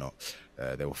whatnot.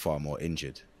 They were far more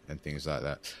injured and things like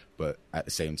that. But at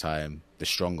the same time, the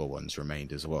stronger ones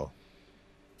remained as well.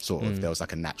 Sort of, there was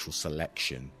like a natural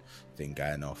selection thing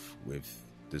going off with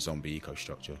the zombie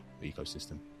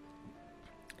ecosystem.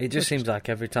 It just seems like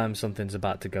every time something's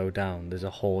about to go down, there's a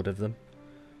horde of them.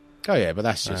 Oh yeah, but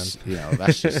that's just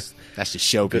that's just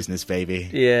show business,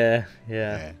 baby. Yeah.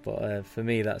 But for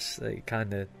me, that's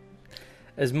kind of,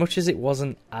 as much as it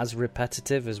wasn't as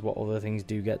repetitive as what other things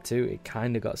do get to, it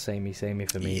kind of got samey for me.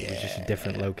 Yeah. It was just a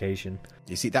different location.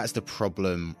 You see, that's the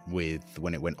problem with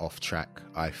when it went off track,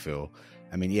 I feel.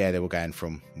 I mean, yeah, they were going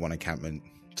from one encampment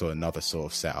to another sort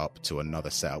of setup to another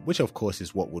setup, which of course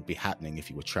is what would be happening if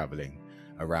you were traveling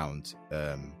around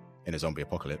in a zombie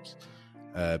apocalypse.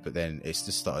 But then it's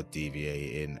just started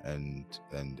deviating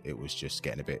and it was just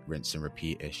getting a bit rinse and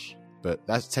repeat-ish. But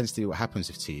that tends to be what happens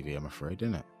with TV, I'm afraid,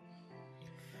 isn't it?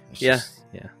 Yeah.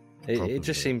 It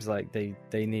just seems like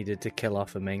they needed to kill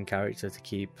off a main character to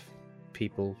keep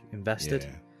people invested,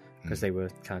 because they were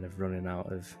kind of running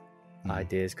out of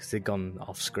ideas because they'd gone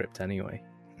off script anyway.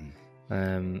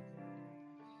 Awesome.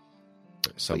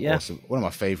 One of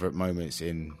my favourite moments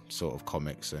in sort of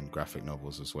comics and graphic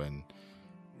novels was when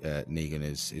Negan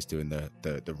is doing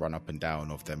the run up and down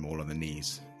of them all on the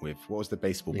knees with, what was the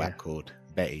baseball bat called?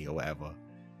 Betty or whatever.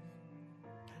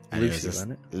 And Lucy,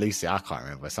 wasn't it? Lucy, I can't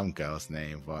remember, some girl's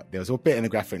name, but there was a bit in the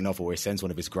graphic novel where he sends one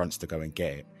of his grunts to go and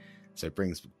get it. So it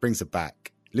brings it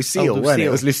back. Lucille, wasn't it? It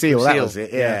was Lucille, that was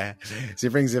it, yeah. So he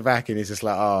brings it back and he's just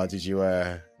like, oh, did you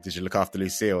look after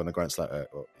Lucille? And the grunt's like,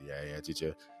 yeah, did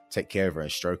you take care of her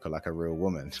and stroke her like a real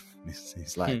woman?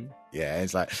 He's like, yeah.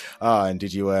 It's like, oh, and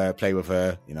did you play with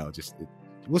her, just,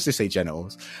 we'll just say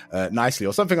genitals, nicely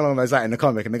or something along those lines in the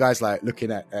comic? And the guy's like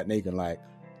looking at Negan like,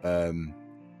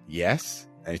 yes.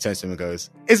 And he turns to him and goes,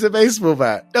 it's a baseball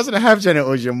bat. Doesn't it have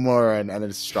genitals, you moron? And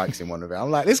then strikes him one of it. I'm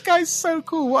like, this guy's so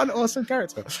cool. What an awesome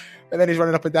character. And then he's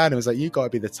running up and down and was like, you got to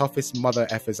be the toughest mother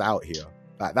effers out here.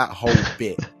 Like that whole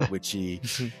bit, which he,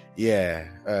 I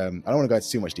don't want to go into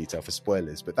too much detail for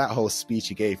spoilers, but that whole speech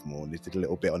he gave them all, and he did a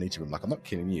little bit on each of them. Like, I'm not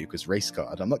killing you because race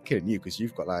card. I'm not killing you because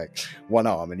you've got like one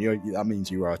arm and that means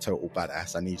you are a total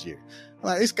badass. I need you. I'm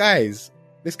like, this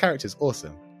character's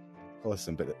awesome.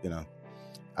 Awesome. But,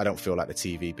 I don't feel like the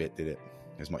TV bit did it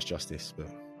as much justice, but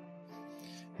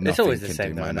it's always the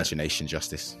same. Do my imagination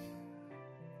justice.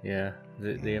 Yeah,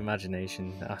 the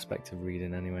imagination aspect of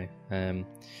reading, anyway.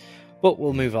 But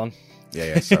we'll move on.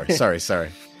 Yeah. Sorry.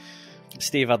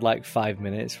 Steve had like 5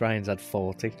 minutes. Ryan's had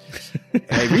 40.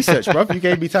 Hey, research, bruv. You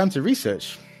gave me time to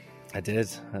research. I did.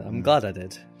 I'm glad I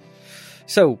did.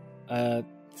 So,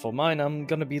 for mine, I'm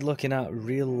going to be looking at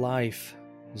real life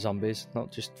zombies,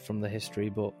 not just from the history,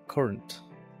 but current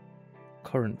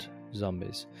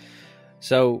zombies.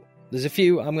 So there's a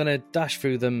few. I'm going to dash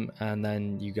through them and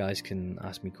then you guys can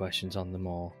ask me questions on them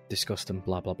or discuss them,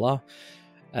 blah blah blah.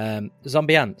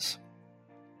 Zombie ants.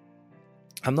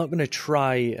 I'm not going to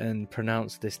try and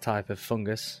pronounce this type of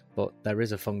fungus, but there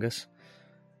is a fungus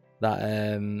that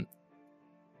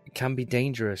can be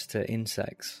dangerous to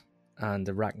insects and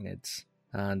arachnids,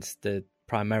 and they're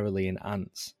primarily in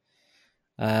ants.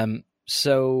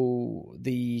 So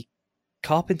the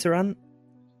carpenter ant,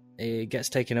 it gets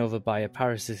taken over by a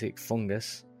parasitic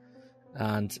fungus,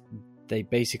 and they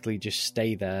basically just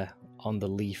stay there on the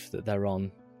leaf that they're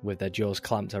on with their jaws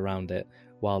clamped around it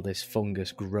while this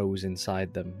fungus grows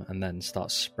inside them and then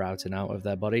starts sprouting out of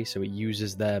their body. So it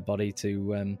uses their body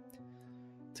to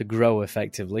grow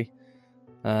effectively.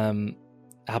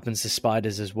 Happens to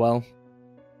spiders as well.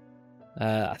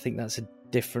 I think that's a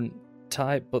different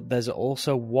type, but there's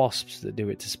also wasps that do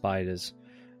it to spiders,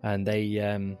 and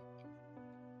they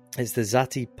it's the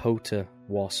Zatipota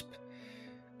wasp.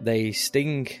 They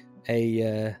sting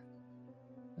a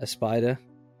spider,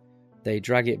 they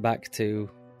drag it back to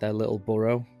their little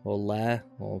burrow or lair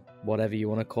or whatever you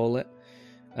want to call it.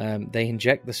 They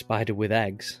inject the spider with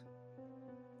eggs,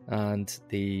 and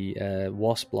the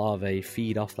wasp larvae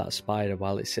feed off that spider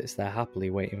while it sits there happily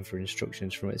waiting for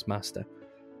instructions from its master,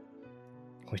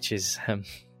 which is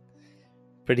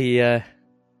pretty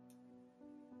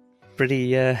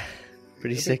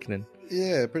sickening.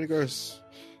 Yeah, pretty gross.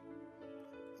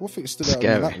 One thing that stood out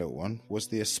in that little one was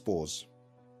the spores.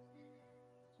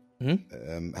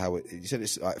 How you said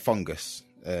it's like fungus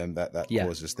that Yeah.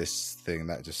 causes this thing.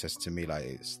 That just says to me like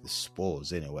it's the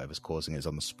spores in it, whatever's causing it is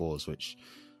on the spores, which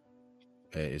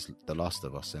is The Last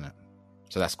of Us in it.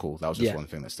 So that's cool. That was just one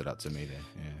thing that stood out to me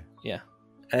there.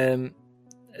 Yeah.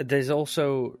 There's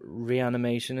also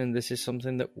reanimation, and this is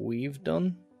something that we've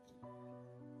done.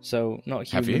 So not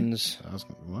Have you? humans.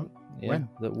 What? Yeah, When?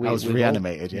 that I was we've all-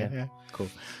 reanimated. Yeah, cool.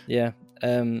 Yeah.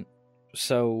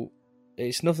 So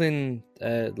it's nothing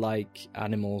like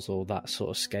animals or that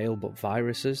sort of scale, but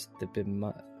viruses. They've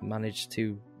been managed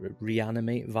to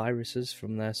reanimate viruses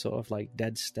from their sort of like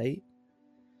dead state,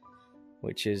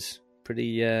 which is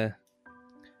pretty.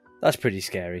 That's pretty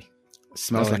scary.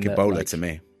 Smells like Knowing that, Ebola like, to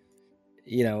me.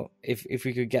 You know, if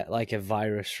we could get like a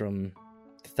virus from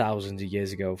thousands of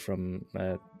years ago from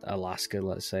Alaska,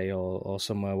 let's say, or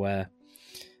somewhere where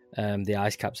the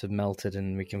ice caps have melted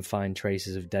and we can find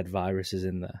traces of dead viruses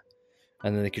in there,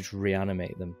 and then they could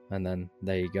reanimate them, and then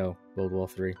there you go, World War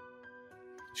III.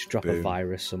 Just drop a Boom.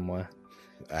 virus somewhere.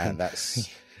 And that's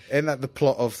isn't that the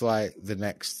plot of like the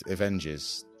next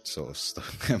Avengers sort of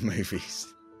stuff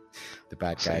movies? The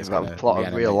bad guys. Saying about the plot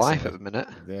of real life at the minute.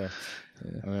 Yeah.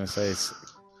 I'm gonna say it's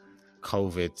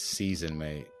COVID season,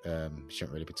 mate.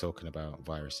 Shouldn't really be talking about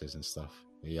viruses and stuff.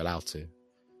 Are you allowed to?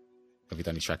 Have you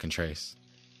done your track and trace?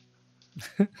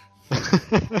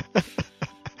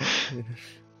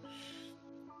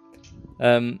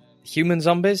 Human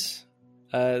zombies.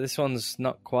 This one's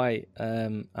not quite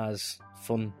as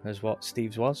fun as what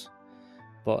Steve's was,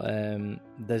 but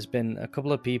there's been a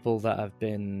couple of people that have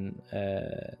been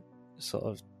sort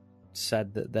of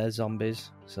said that they're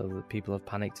zombies, so that people have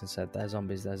panicked and said they're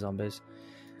zombies, they're zombies.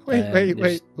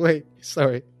 Wait.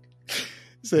 Sorry.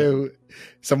 So,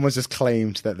 someone's just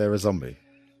claimed that they're a zombie.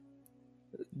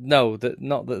 No,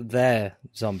 not that they're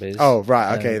zombies. Oh,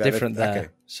 right. Okay, different there. Okay.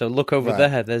 So look over Right.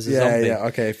 there. There's a zombie. Yeah.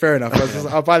 Okay, fair enough.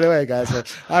 Oh, by the way, guys,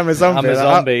 I'm a zombie. I'm a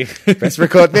zombie. Let's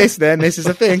record this. Then this is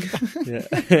a thing. Yeah.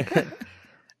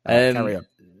 Carry on.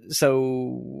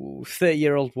 So,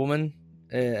 30-year-old woman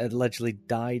allegedly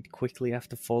died quickly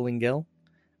after falling ill,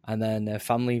 and then her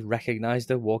family recognised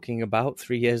her walking about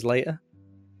 3 years later.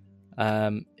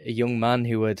 A young man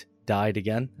who had died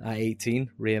again at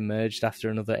 18 re-emerged after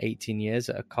another 18 years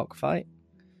at a cockfight.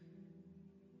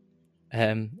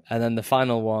 And then the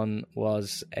final one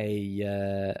was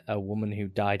a woman who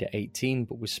died at 18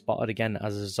 but was spotted again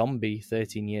as a zombie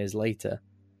 13 years later.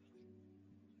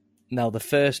 Now, the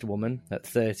first woman at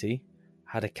 30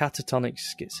 had a catatonic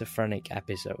schizophrenic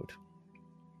episode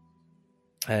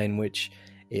in which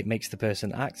it makes the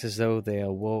person act as though they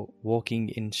are walking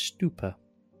in stupor.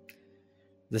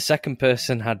 The second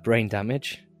person had brain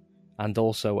damage and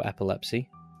also epilepsy.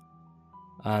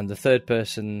 And the third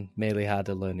person merely had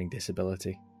a learning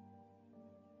disability.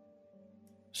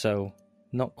 So,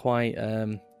 not quite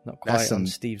on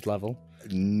Steve's level.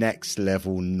 Next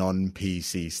level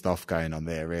non-PC stuff going on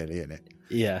there, really, isn't it?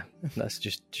 Yeah, that's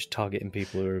just targeting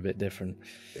people who are a bit different.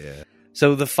 Yeah.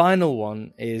 So the final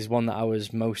one is one that I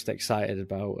was most excited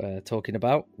about talking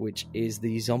about, which is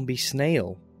the zombie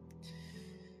snail.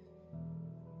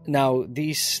 Now,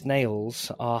 these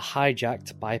snails are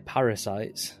hijacked by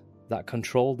parasites that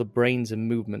control the brains and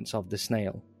movements of the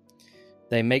snail.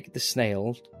 They make the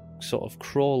snail sort of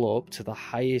crawl up to the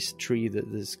highest tree that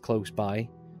is close by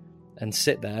and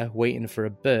sit there waiting for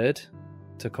a bird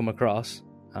to come across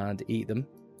and eat them.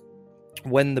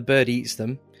 When the bird eats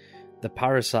them, the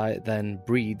parasite then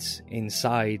breeds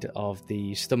inside of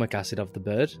the stomach acid of the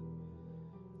bird.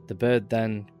 The bird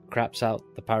then craps out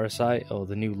the parasite, or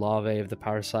the new larvae of the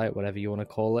parasite, whatever you want to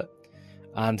call it,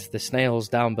 and the snails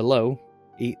down below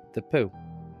eat the poo.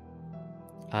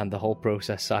 And the whole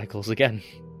process cycles again.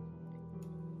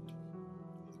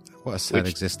 What a sad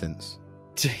existence.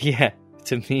 Yeah,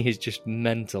 to me is just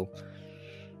mental.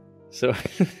 So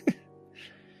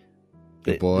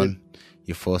You're born,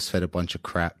 you're force-fed a bunch of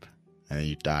crap, and then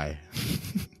you die.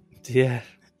 Yeah,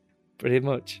 pretty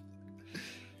much.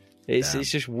 It's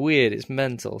just weird. It's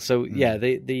mental. So yeah,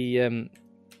 the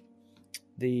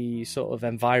sort of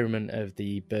environment of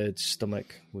the bird's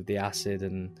stomach with the acid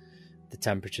and the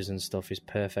temperatures and stuff is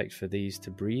perfect for these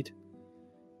to breed,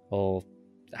 or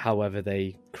however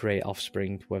they create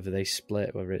offspring, whether they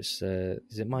split, whether it's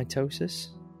is it mitosis,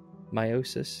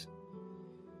 meiosis.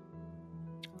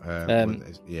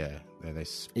 Yeah, they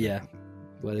split. Yeah,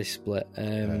 where they split.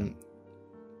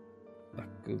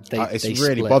 It's they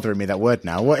really split. bothering me, that word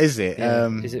now. What is it? Yeah.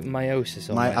 Is it meiosis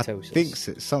or I mitosis? think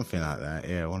it's something like that.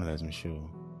 Yeah, one of those, I'm sure.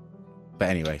 But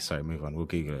anyway, sorry, move on. We'll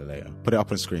Google it later. Put it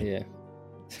up on screen. Yeah.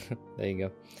 There you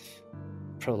go.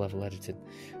 Pro level editing.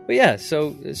 But yeah,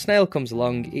 so a snail comes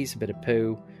along, eats a bit of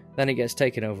poo, Then it gets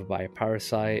taken over by a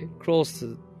parasite, crawls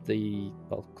to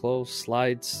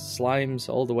slimes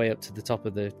all the way up to the top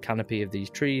of the canopy of these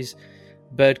trees.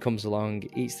 Bird comes along,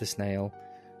 eats the snail.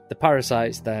 The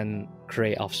parasites then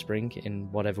create offspring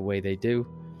in whatever way they do.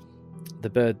 The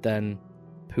bird then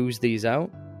poos these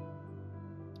out,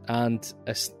 and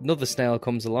another snail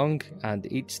comes along and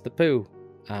eats the poo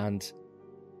and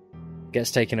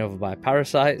gets taken over by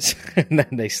parasites, and then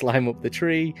they slime up the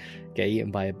tree, get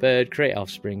eaten by a bird, create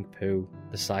offspring, poo.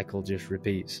 The cycle just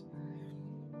repeats.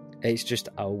 It's just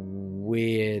a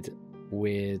weird.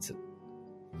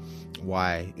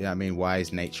 Why? Yeah, I mean, why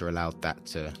is nature allowed that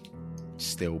to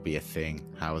still be a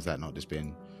thing? How has that not just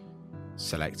been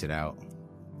selected out?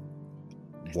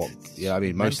 What? Yeah, I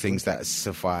mean, most things that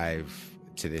survive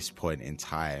to this point in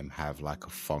time have like a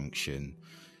function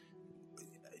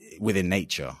within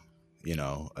nature. You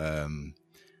know,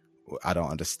 I don't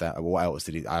understand. What else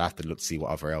did he? I have to look to see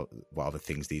what other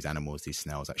things these animals, these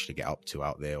snails, actually get up to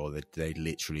out there, or they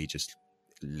literally just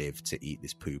live to eat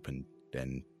this poop and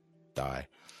then die.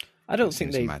 I don't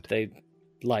think they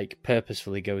like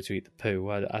purposefully go to eat the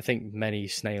poo. I think many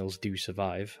snails do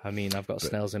survive. I mean, I've got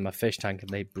snails in my fish tank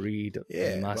and they breed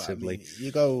massively. But, I mean,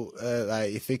 you go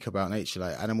like you think about nature,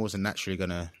 like animals are naturally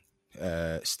gonna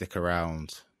stick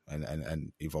around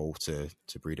and evolve to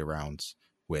breed around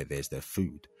where there's their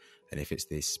food. And if it's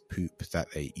this poop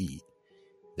that they eat,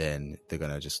 then they're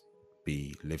gonna just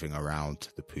be living around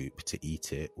the poop to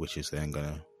eat it, which is then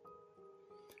gonna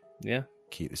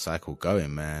keep the cycle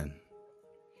going, man.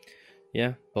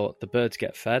 Yeah, but the birds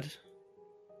get fed.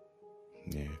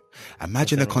 Yeah,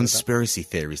 imagine the conspiracy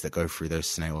theories that go through those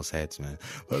snails' heads, man.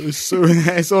 Like,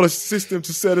 it's all a system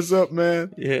to set us up,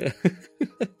 man. Yeah,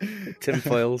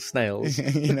 tinfoil snails.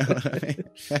 You know what I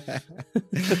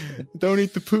mean? Don't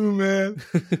eat the poo, man.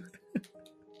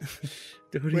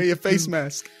 Wear your face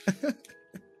mask.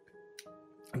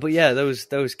 But yeah,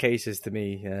 those cases to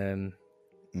me,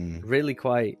 really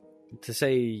quite, to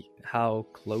say how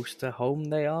close to home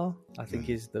they are, I think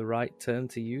is the right term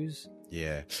to use.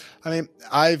 Yeah, I mean,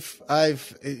 I've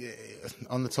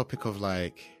on the topic of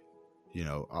like, you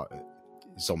know,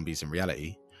 zombies in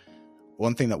reality.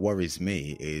 One thing that worries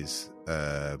me is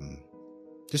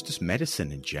just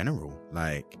medicine in general.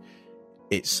 Like,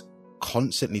 it's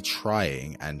constantly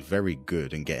trying and very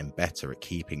good and getting better at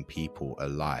keeping people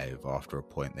alive after a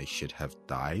point they should have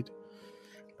died,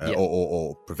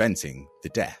 or preventing the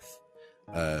death.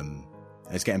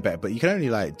 It's getting better, but you can only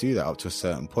like do that up to a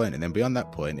certain point, and then beyond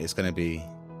that point, it's going to be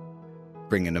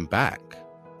bringing them back,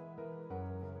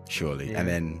 surely. And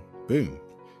then boom,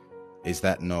 is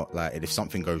that not like, if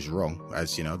something goes wrong,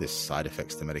 as you know, there's side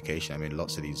effects to medication. I mean,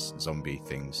 lots of these zombie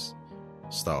things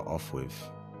start off with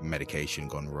medication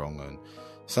gone wrong, and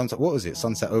sometimes, what was it,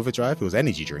 Sunset Overdrive? It was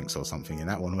energy drinks or something in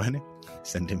that one, wasn't it?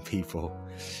 Sending people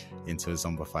into a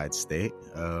zombified state.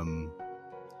 I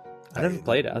never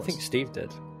played it. I think Steve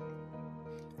did.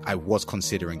 I was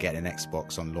considering getting an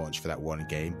Xbox on launch for that one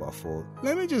game, but I thought,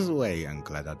 let me just wait. I'm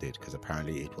glad I did, because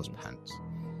apparently it was pants.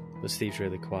 But Steve's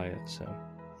really quiet, so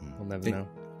we'll never know.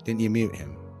 Didn't you mute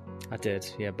him? I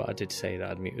did, yeah, but I did say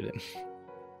that I'd muted him.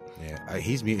 Yeah,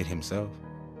 he's muted himself.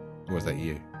 Or was that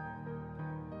you?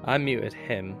 I muted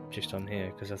him just on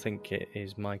here, because I think it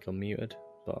is Michael muted,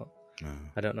 but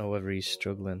I don't know whether he's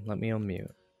struggling. Let me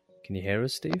unmute. Can you hear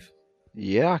us, Steve?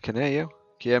 Yeah, I can hear you.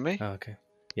 Can you hear me? Oh, okay.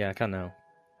 Yeah, I can now.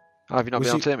 Oh, have you not been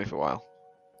able to hear me for a while?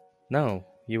 No,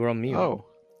 you were on mute. Oh.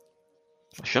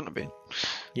 I shouldn't have been.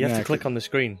 You have to click on the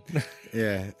screen.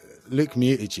 Yeah, Luke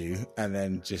muted you and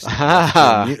then just No,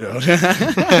 I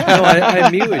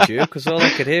muted you because all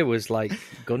I could hear was like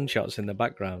gunshots in the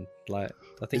background. Like,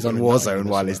 I think he's on Warzone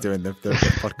while he's doing the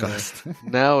podcast.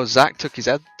 No, Zach took his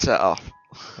headset off.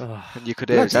 And you could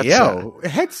hear his headset. A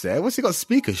headset? What's he got,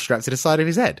 speakers strapped to the side of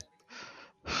his head?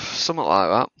 Something like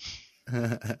that.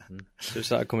 So it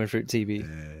started coming through TV.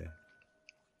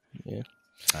 Yeah.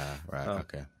 Right,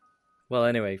 okay. Well,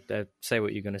 anyway, say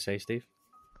what you're going to say, Steve.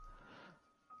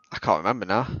 I can't remember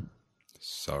now.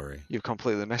 Sorry. You've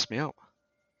completely messed me up.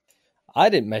 I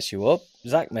didn't mess you up.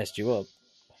 Zach messed you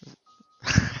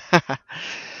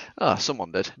up.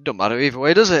 Someone did. Don't matter either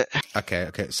way, does it? Okay.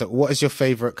 So what is your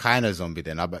favourite kind of zombie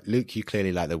then? Luke, you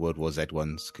clearly like the World War Z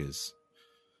ones, because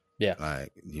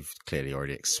like, you've clearly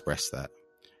already expressed that.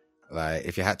 Like,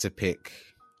 if you had to pick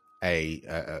a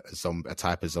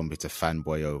type of zombie to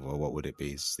fanboy over, what would it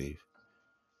be, Steve?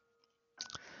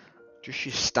 Just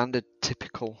your standard,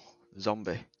 typical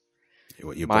zombie.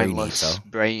 What, your mindless brain eater?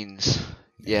 Brains.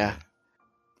 Yeah.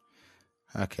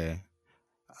 Okay.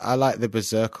 I like the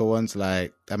Berserker ones.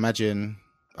 Like, imagine,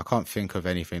 I can't think of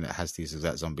anything that has these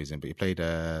exact zombies in, but you played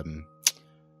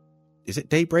is it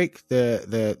Daybreak?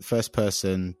 The first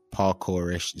person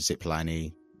parkourish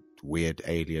zipliney weird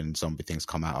alien zombie things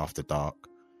come out after dark.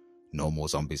 Normal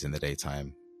zombies in the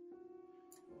daytime.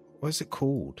 What is it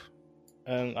called?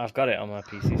 I've got it on my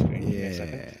PC screen. Give me a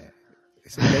second. Yeah.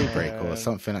 Is it Daybreak or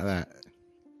something like that?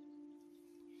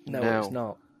 No, it's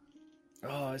not.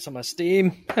 Oh, it's on my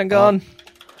Steam. Hang on.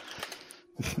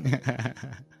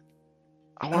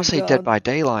 I want to say Dead by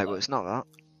Daylight, but it's not that.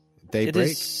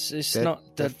 Daybreak? It's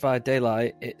not Dead by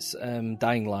Daylight. It's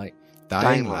Dying Light.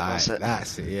 Dying Light.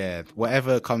 That's it. Yeah.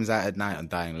 Whatever comes out at night on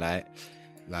Dying Light.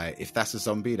 Like, if that's a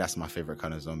zombie, that's my favorite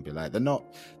kind of zombie. Like, they're not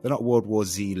World War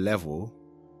Z level,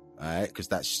 right? Because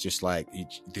that's just like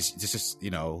this is,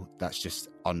 you know, that's just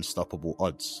unstoppable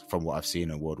odds from what I've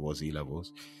seen in World War Z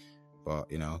levels.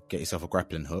 But, you know, get yourself a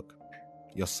grappling hook.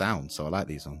 You're sound. So I like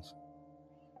these ones.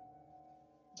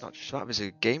 Not just that, there's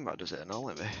a game that does it and all,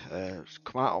 maybe. It's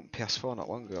come out on PS4 not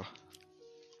long ago.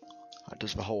 That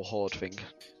does the whole horde thing.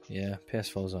 Yeah,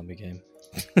 PS4 zombie game.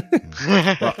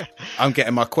 Well, I'm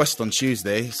getting my Quest on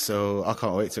Tuesday, so I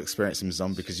can't wait to experience some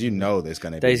zombie, because you know there's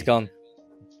going to be... Days Gone.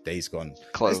 Days Gone.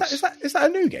 Close. Is that a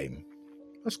new game?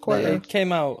 That's quite... It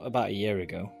came out about a year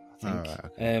ago, I think. Right,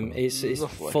 okay, cool. It's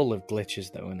Roughly. full of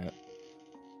glitches, though, isn't it?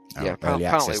 Yeah, early apparently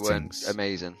access it weren't things.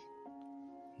 amazing.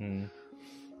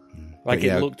 Like, But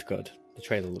yeah, it looked good. The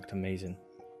trailer looked amazing.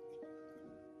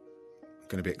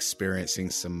 Going to be experiencing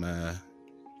some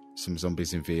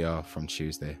zombies in VR from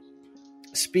Tuesday.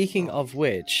 Speaking of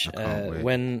which, I can't wait.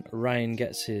 when Ryan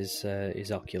gets his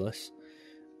Oculus,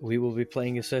 we will be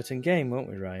playing a certain game, won't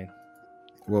we, Ryan?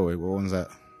 Whoa, wait, what one's that?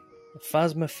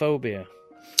 Phasmophobia.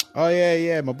 Oh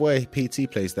yeah, my boy PT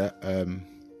plays that.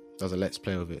 Does a let's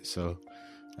play of it, so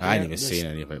I ain't even seen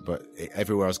any of it. But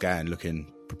everywhere I was going,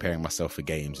 preparing myself for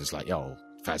games, it's like, yo,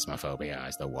 Phasmophobia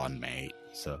is the one, mate.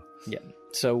 So Yeah,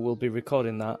 so we'll be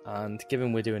recording that, and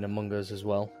given we're doing Among Us as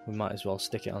well, we might as well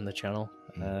stick it on the channel.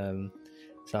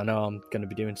 So I know I'm going to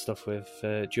be doing stuff with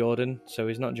Jordan, so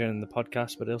he's not joining the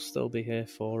podcast, but he'll still be here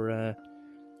for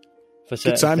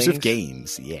certain good times things. with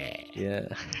games, yeah. Yeah,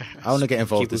 I want to get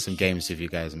involved in some games with you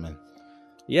guys, man.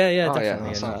 yeah, Oh, yeah, definitely. that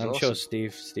And sounds I'm sure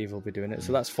awesome. Steve will be doing it.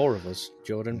 So that's 4 of us: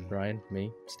 Jordan, Ryan,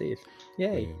 me, Steve.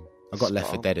 Yay! I got Left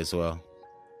Spot 4 on. Dead as well.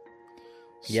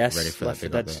 Yes, ready for Left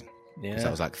that 4 big Dead. update. Yeah, 'Cause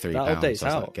that was like £3. That update's so I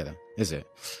was out. like, get it. Is it?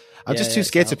 I'm Yeah, just too it's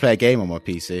scared to out. play a game on my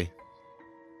PC.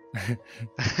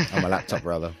 On my laptop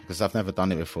rather, because I've never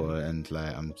done it before, and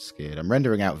like I'm scared. I'm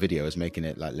rendering out videos, making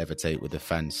it like levitate with the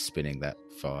fans spinning that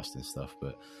fast and stuff,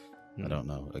 but I don't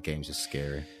know. A game's just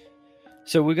scary.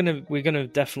 So we're gonna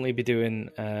definitely be doing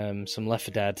some Left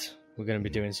 4 Dead. We're gonna be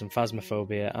doing some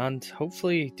Phasmophobia, and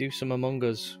hopefully do some Among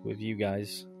Us with you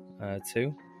guys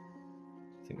too.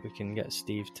 I think we can get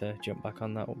Steve to jump back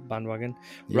on that bandwagon.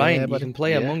 Yeah, Ryan, you buddy. can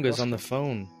play Yeah, Among Us awesome. on the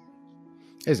phone.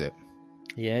 Is it?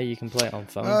 Yeah, you can play it on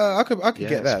phone. I could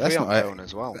get that. It's That's free not on phone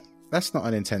as well. that's not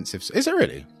an intensive. Is it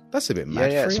really? That's a bit Yeah,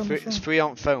 mad. it's on the free. phone? It's free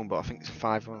on phone, but I think it's a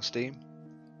 £5 on Steam.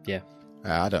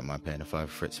 I don't mind paying a £5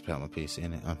 for it to play on my PC.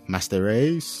 Innit? Master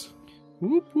Race.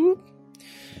 Whoop whoop.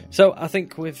 So I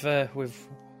think we've we've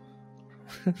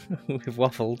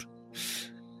waffled.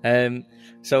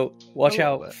 So watch A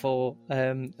little out bit. for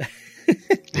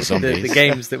zombies. the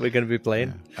games that we're going to be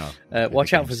playing. Oh,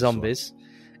 Watch the out for games as well. zombies.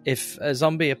 If a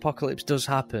zombie apocalypse does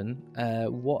happen,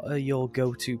 what are your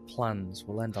go-to plans?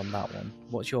 We'll end on that one.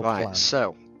 What's your Right, plan?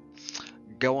 so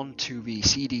go on to the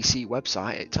CDC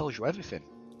website. It tells you everything.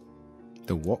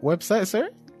 The what website, sir?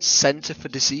 Centre for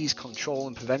Disease Control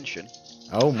and Prevention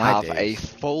Oh my have days. a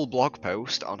full blog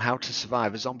post on how to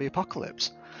survive a zombie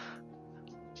apocalypse.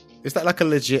 Is that like a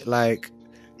legit like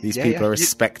these Yeah, people yeah. are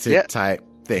respected Yeah. type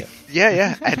thing?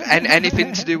 Yeah, and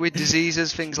anything to do with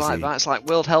diseases, things like See. that. It's like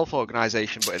World Health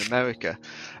Organization, but in America,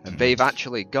 and they've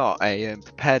actually got a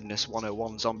preparedness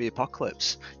 101 zombie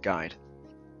apocalypse guide.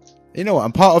 You know what?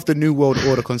 I'm part of the New World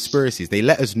Order conspiracies. They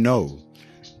let us know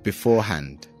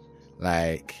beforehand,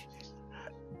 like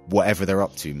whatever they're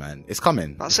up to, man. It's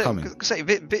coming. That's it's it.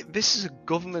 coming. This is a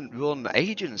government-run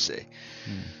agency.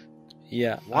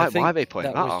 Yeah, Why- I think why are they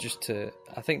putting that was up? just to.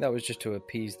 I think that was just to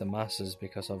appease the masses,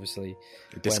 because obviously,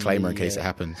 A disclaimer in the, case it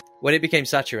happens. when it became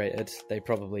saturated, they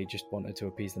probably just wanted to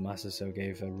appease the masses, so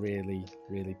gave a really,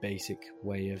 really basic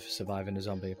way of surviving a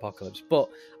zombie apocalypse. But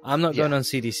I'm not going on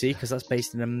CDC because that's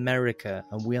based in America,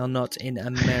 and we are not in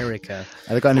America.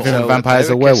 Have they got anything So with vampires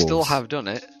or America werewolves? still have done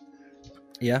it.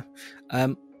 Yeah.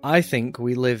 I think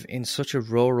we live in such a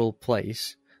rural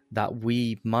place that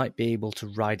we might be able to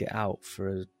ride it out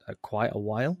for quite a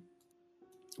while.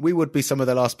 We would be some of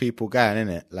the last people going,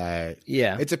 innit? Like,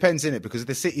 Yeah. it depends, innit? Because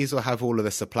the cities will have all of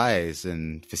the supplies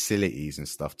and facilities and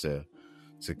stuff to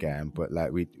get 'em. But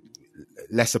like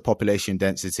lesser population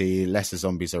density, lesser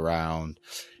zombies around.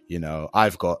 You know,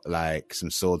 I've got like some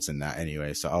swords in that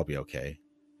anyway, so I'll be okay.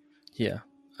 Yeah.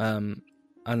 And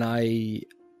I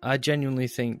genuinely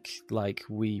think like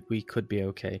we could be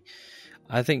okay.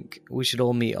 I think we should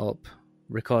all meet up,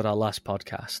 record our last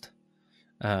podcast,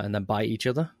 and then bite each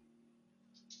other.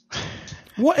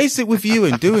 What is it with you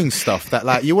and doing stuff that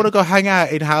like you want to go hang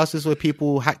out in houses where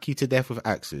people hack you to death with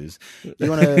axes? You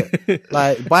want to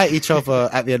like bite each other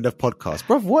at the end of podcasts,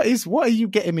 bro? What are you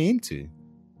getting me into?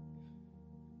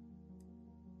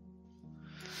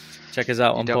 Check us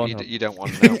out on Pornhub. You don't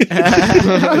want to know.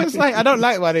 It's like I don't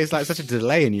like why there's like such a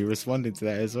delay in you responding to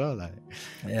that as well. Like,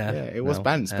 Yeah, it was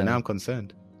banned, but now I'm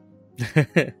concerned.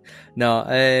 No,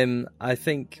 I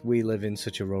think we live in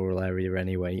such a rural area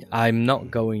anyway. I'm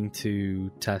not going to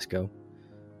Tesco,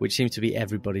 which seems to be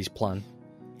everybody's plan.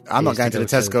 I'm not going to the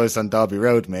Tesco's on Derby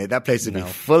Road, mate. That place would be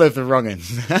full of the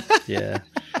wrong'uns. Yeah.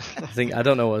 I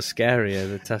don't know what's scarier,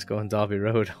 the Tesco on Derby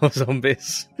Road or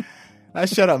zombies.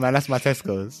 Shut up, man. That's my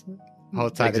Tesco's.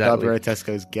 Hold tight, Exactly. the Derby Road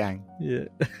Tesco's gang. Yeah.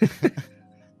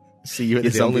 See you at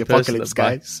You're the the only zombie person apocalypse, that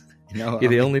buy- guys. You know what You're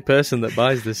I the mean? only person that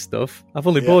buys this stuff. I've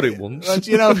only bought it once. But,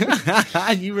 you know,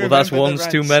 you Well, that's remember the one's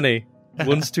too rants. many.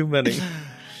 One's too many.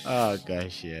 Oh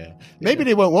gosh, yeah. Maybe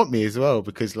they won't want me as well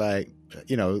because, like,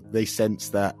 you know, they sense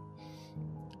that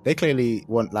they clearly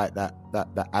want like that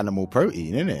animal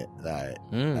protein in it, like,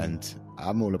 and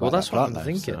I'm all about Well, that's that what plant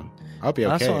I'm life, thinking. so I'll be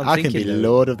That's okay. what I'm I can be thinking, though.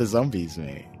 lord of the zombies,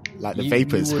 mate. Like the You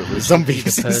vapors would for the be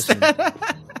zombies. the person.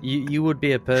 instead. You would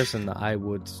be a person that I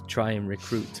would try and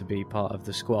recruit to be part of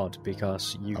the squad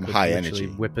because you I'm could high literally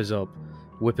energy. whip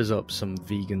us up some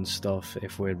vegan stuff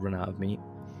if we'd run out of meat.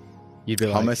 You'd be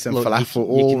Hummus and "Look, you falafel can- you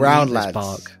all can round, eat this lads."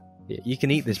 bark. Yeah, you can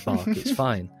eat this bark. It's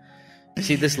fine.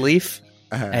 See this leaf?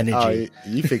 Energy. Oh,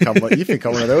 you think I'm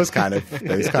one of those kind of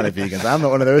vegans? I'm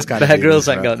not one of those kind Bear of vegans. Grylls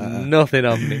ain't bro. got nothing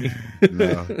on me.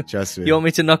 No, trust me. You want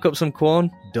me to knock up some corn?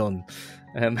 Done.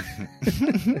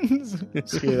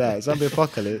 Screw that. Zombie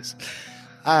apocalypse.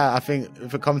 I think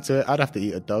if it come to it, I'd have to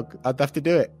eat a dog. I'd have to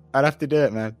do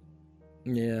it. Man.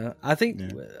 Yeah, I think, Yeah.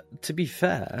 to be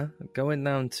fair, going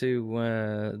down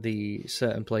to the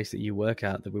certain place that you work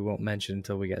at that we won't mention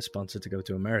until we get sponsored to go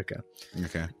to America,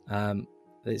 Okay.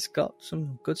 it's got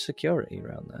some good security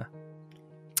around there.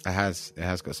 It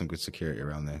has got some good security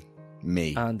around there.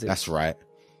 Me. And That's right.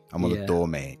 I'm on the Yeah. door,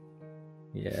 mate.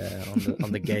 Yeah,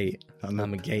 on the gate. On the-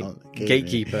 I'm a gate on the gate,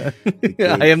 gatekeeper. The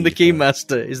I am the gatekeeper. key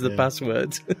master is the Yeah.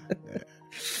 password.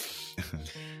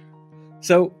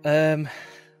 So,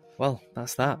 well,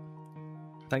 that's that.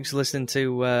 Thanks for listening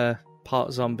to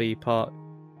part zombie, part,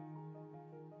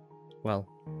 well,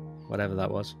 whatever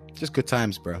that was. Just good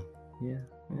times, bro. Yeah.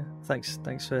 Thanks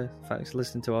for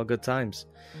listening to our good times,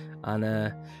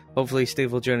 and hopefully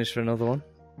Steve will join us for another one.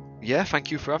 Yeah,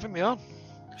 thank you for having me on.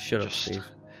 Shut up, Just Steve.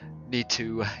 Need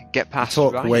to get past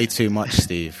Talk Ryan. way too much,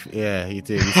 Steve. Yeah, you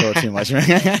do. You talk too much.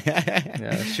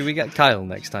 Yeah, should we get Kyle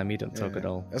next time? He don't talk Yeah. at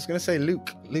all. I was gonna say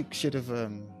Luke. Luke should have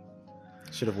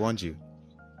warned you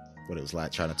what it was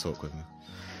like trying to talk with me.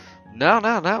 No.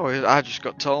 I just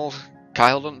got told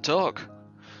Kyle doesn't talk.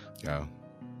 Oh.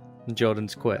 And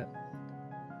Jordan's quit.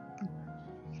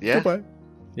 Yeah, Goodbye.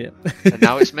 Yeah. and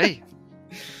now it's me.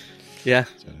 Yeah.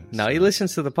 No, he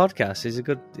listens to the podcast. He's a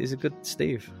good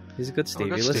Steve. He's a good Steve.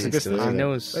 good He Steve. listens He's a to good it. He Steve.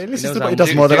 knows. He He listens knows to how what he does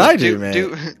much- more than I do,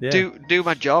 mate. Yeah. Do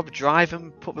my job, drive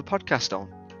and put the podcast on.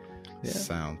 Yeah.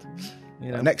 Sound.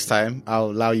 You know. Next time,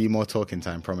 I'll allow you more talking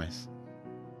time. Promise.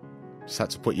 Just had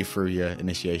to put you through your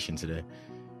initiation today.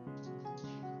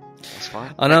 That's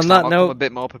fine. And Next on time that I'll come note- a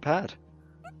bit more prepared.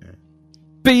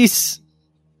 Peace.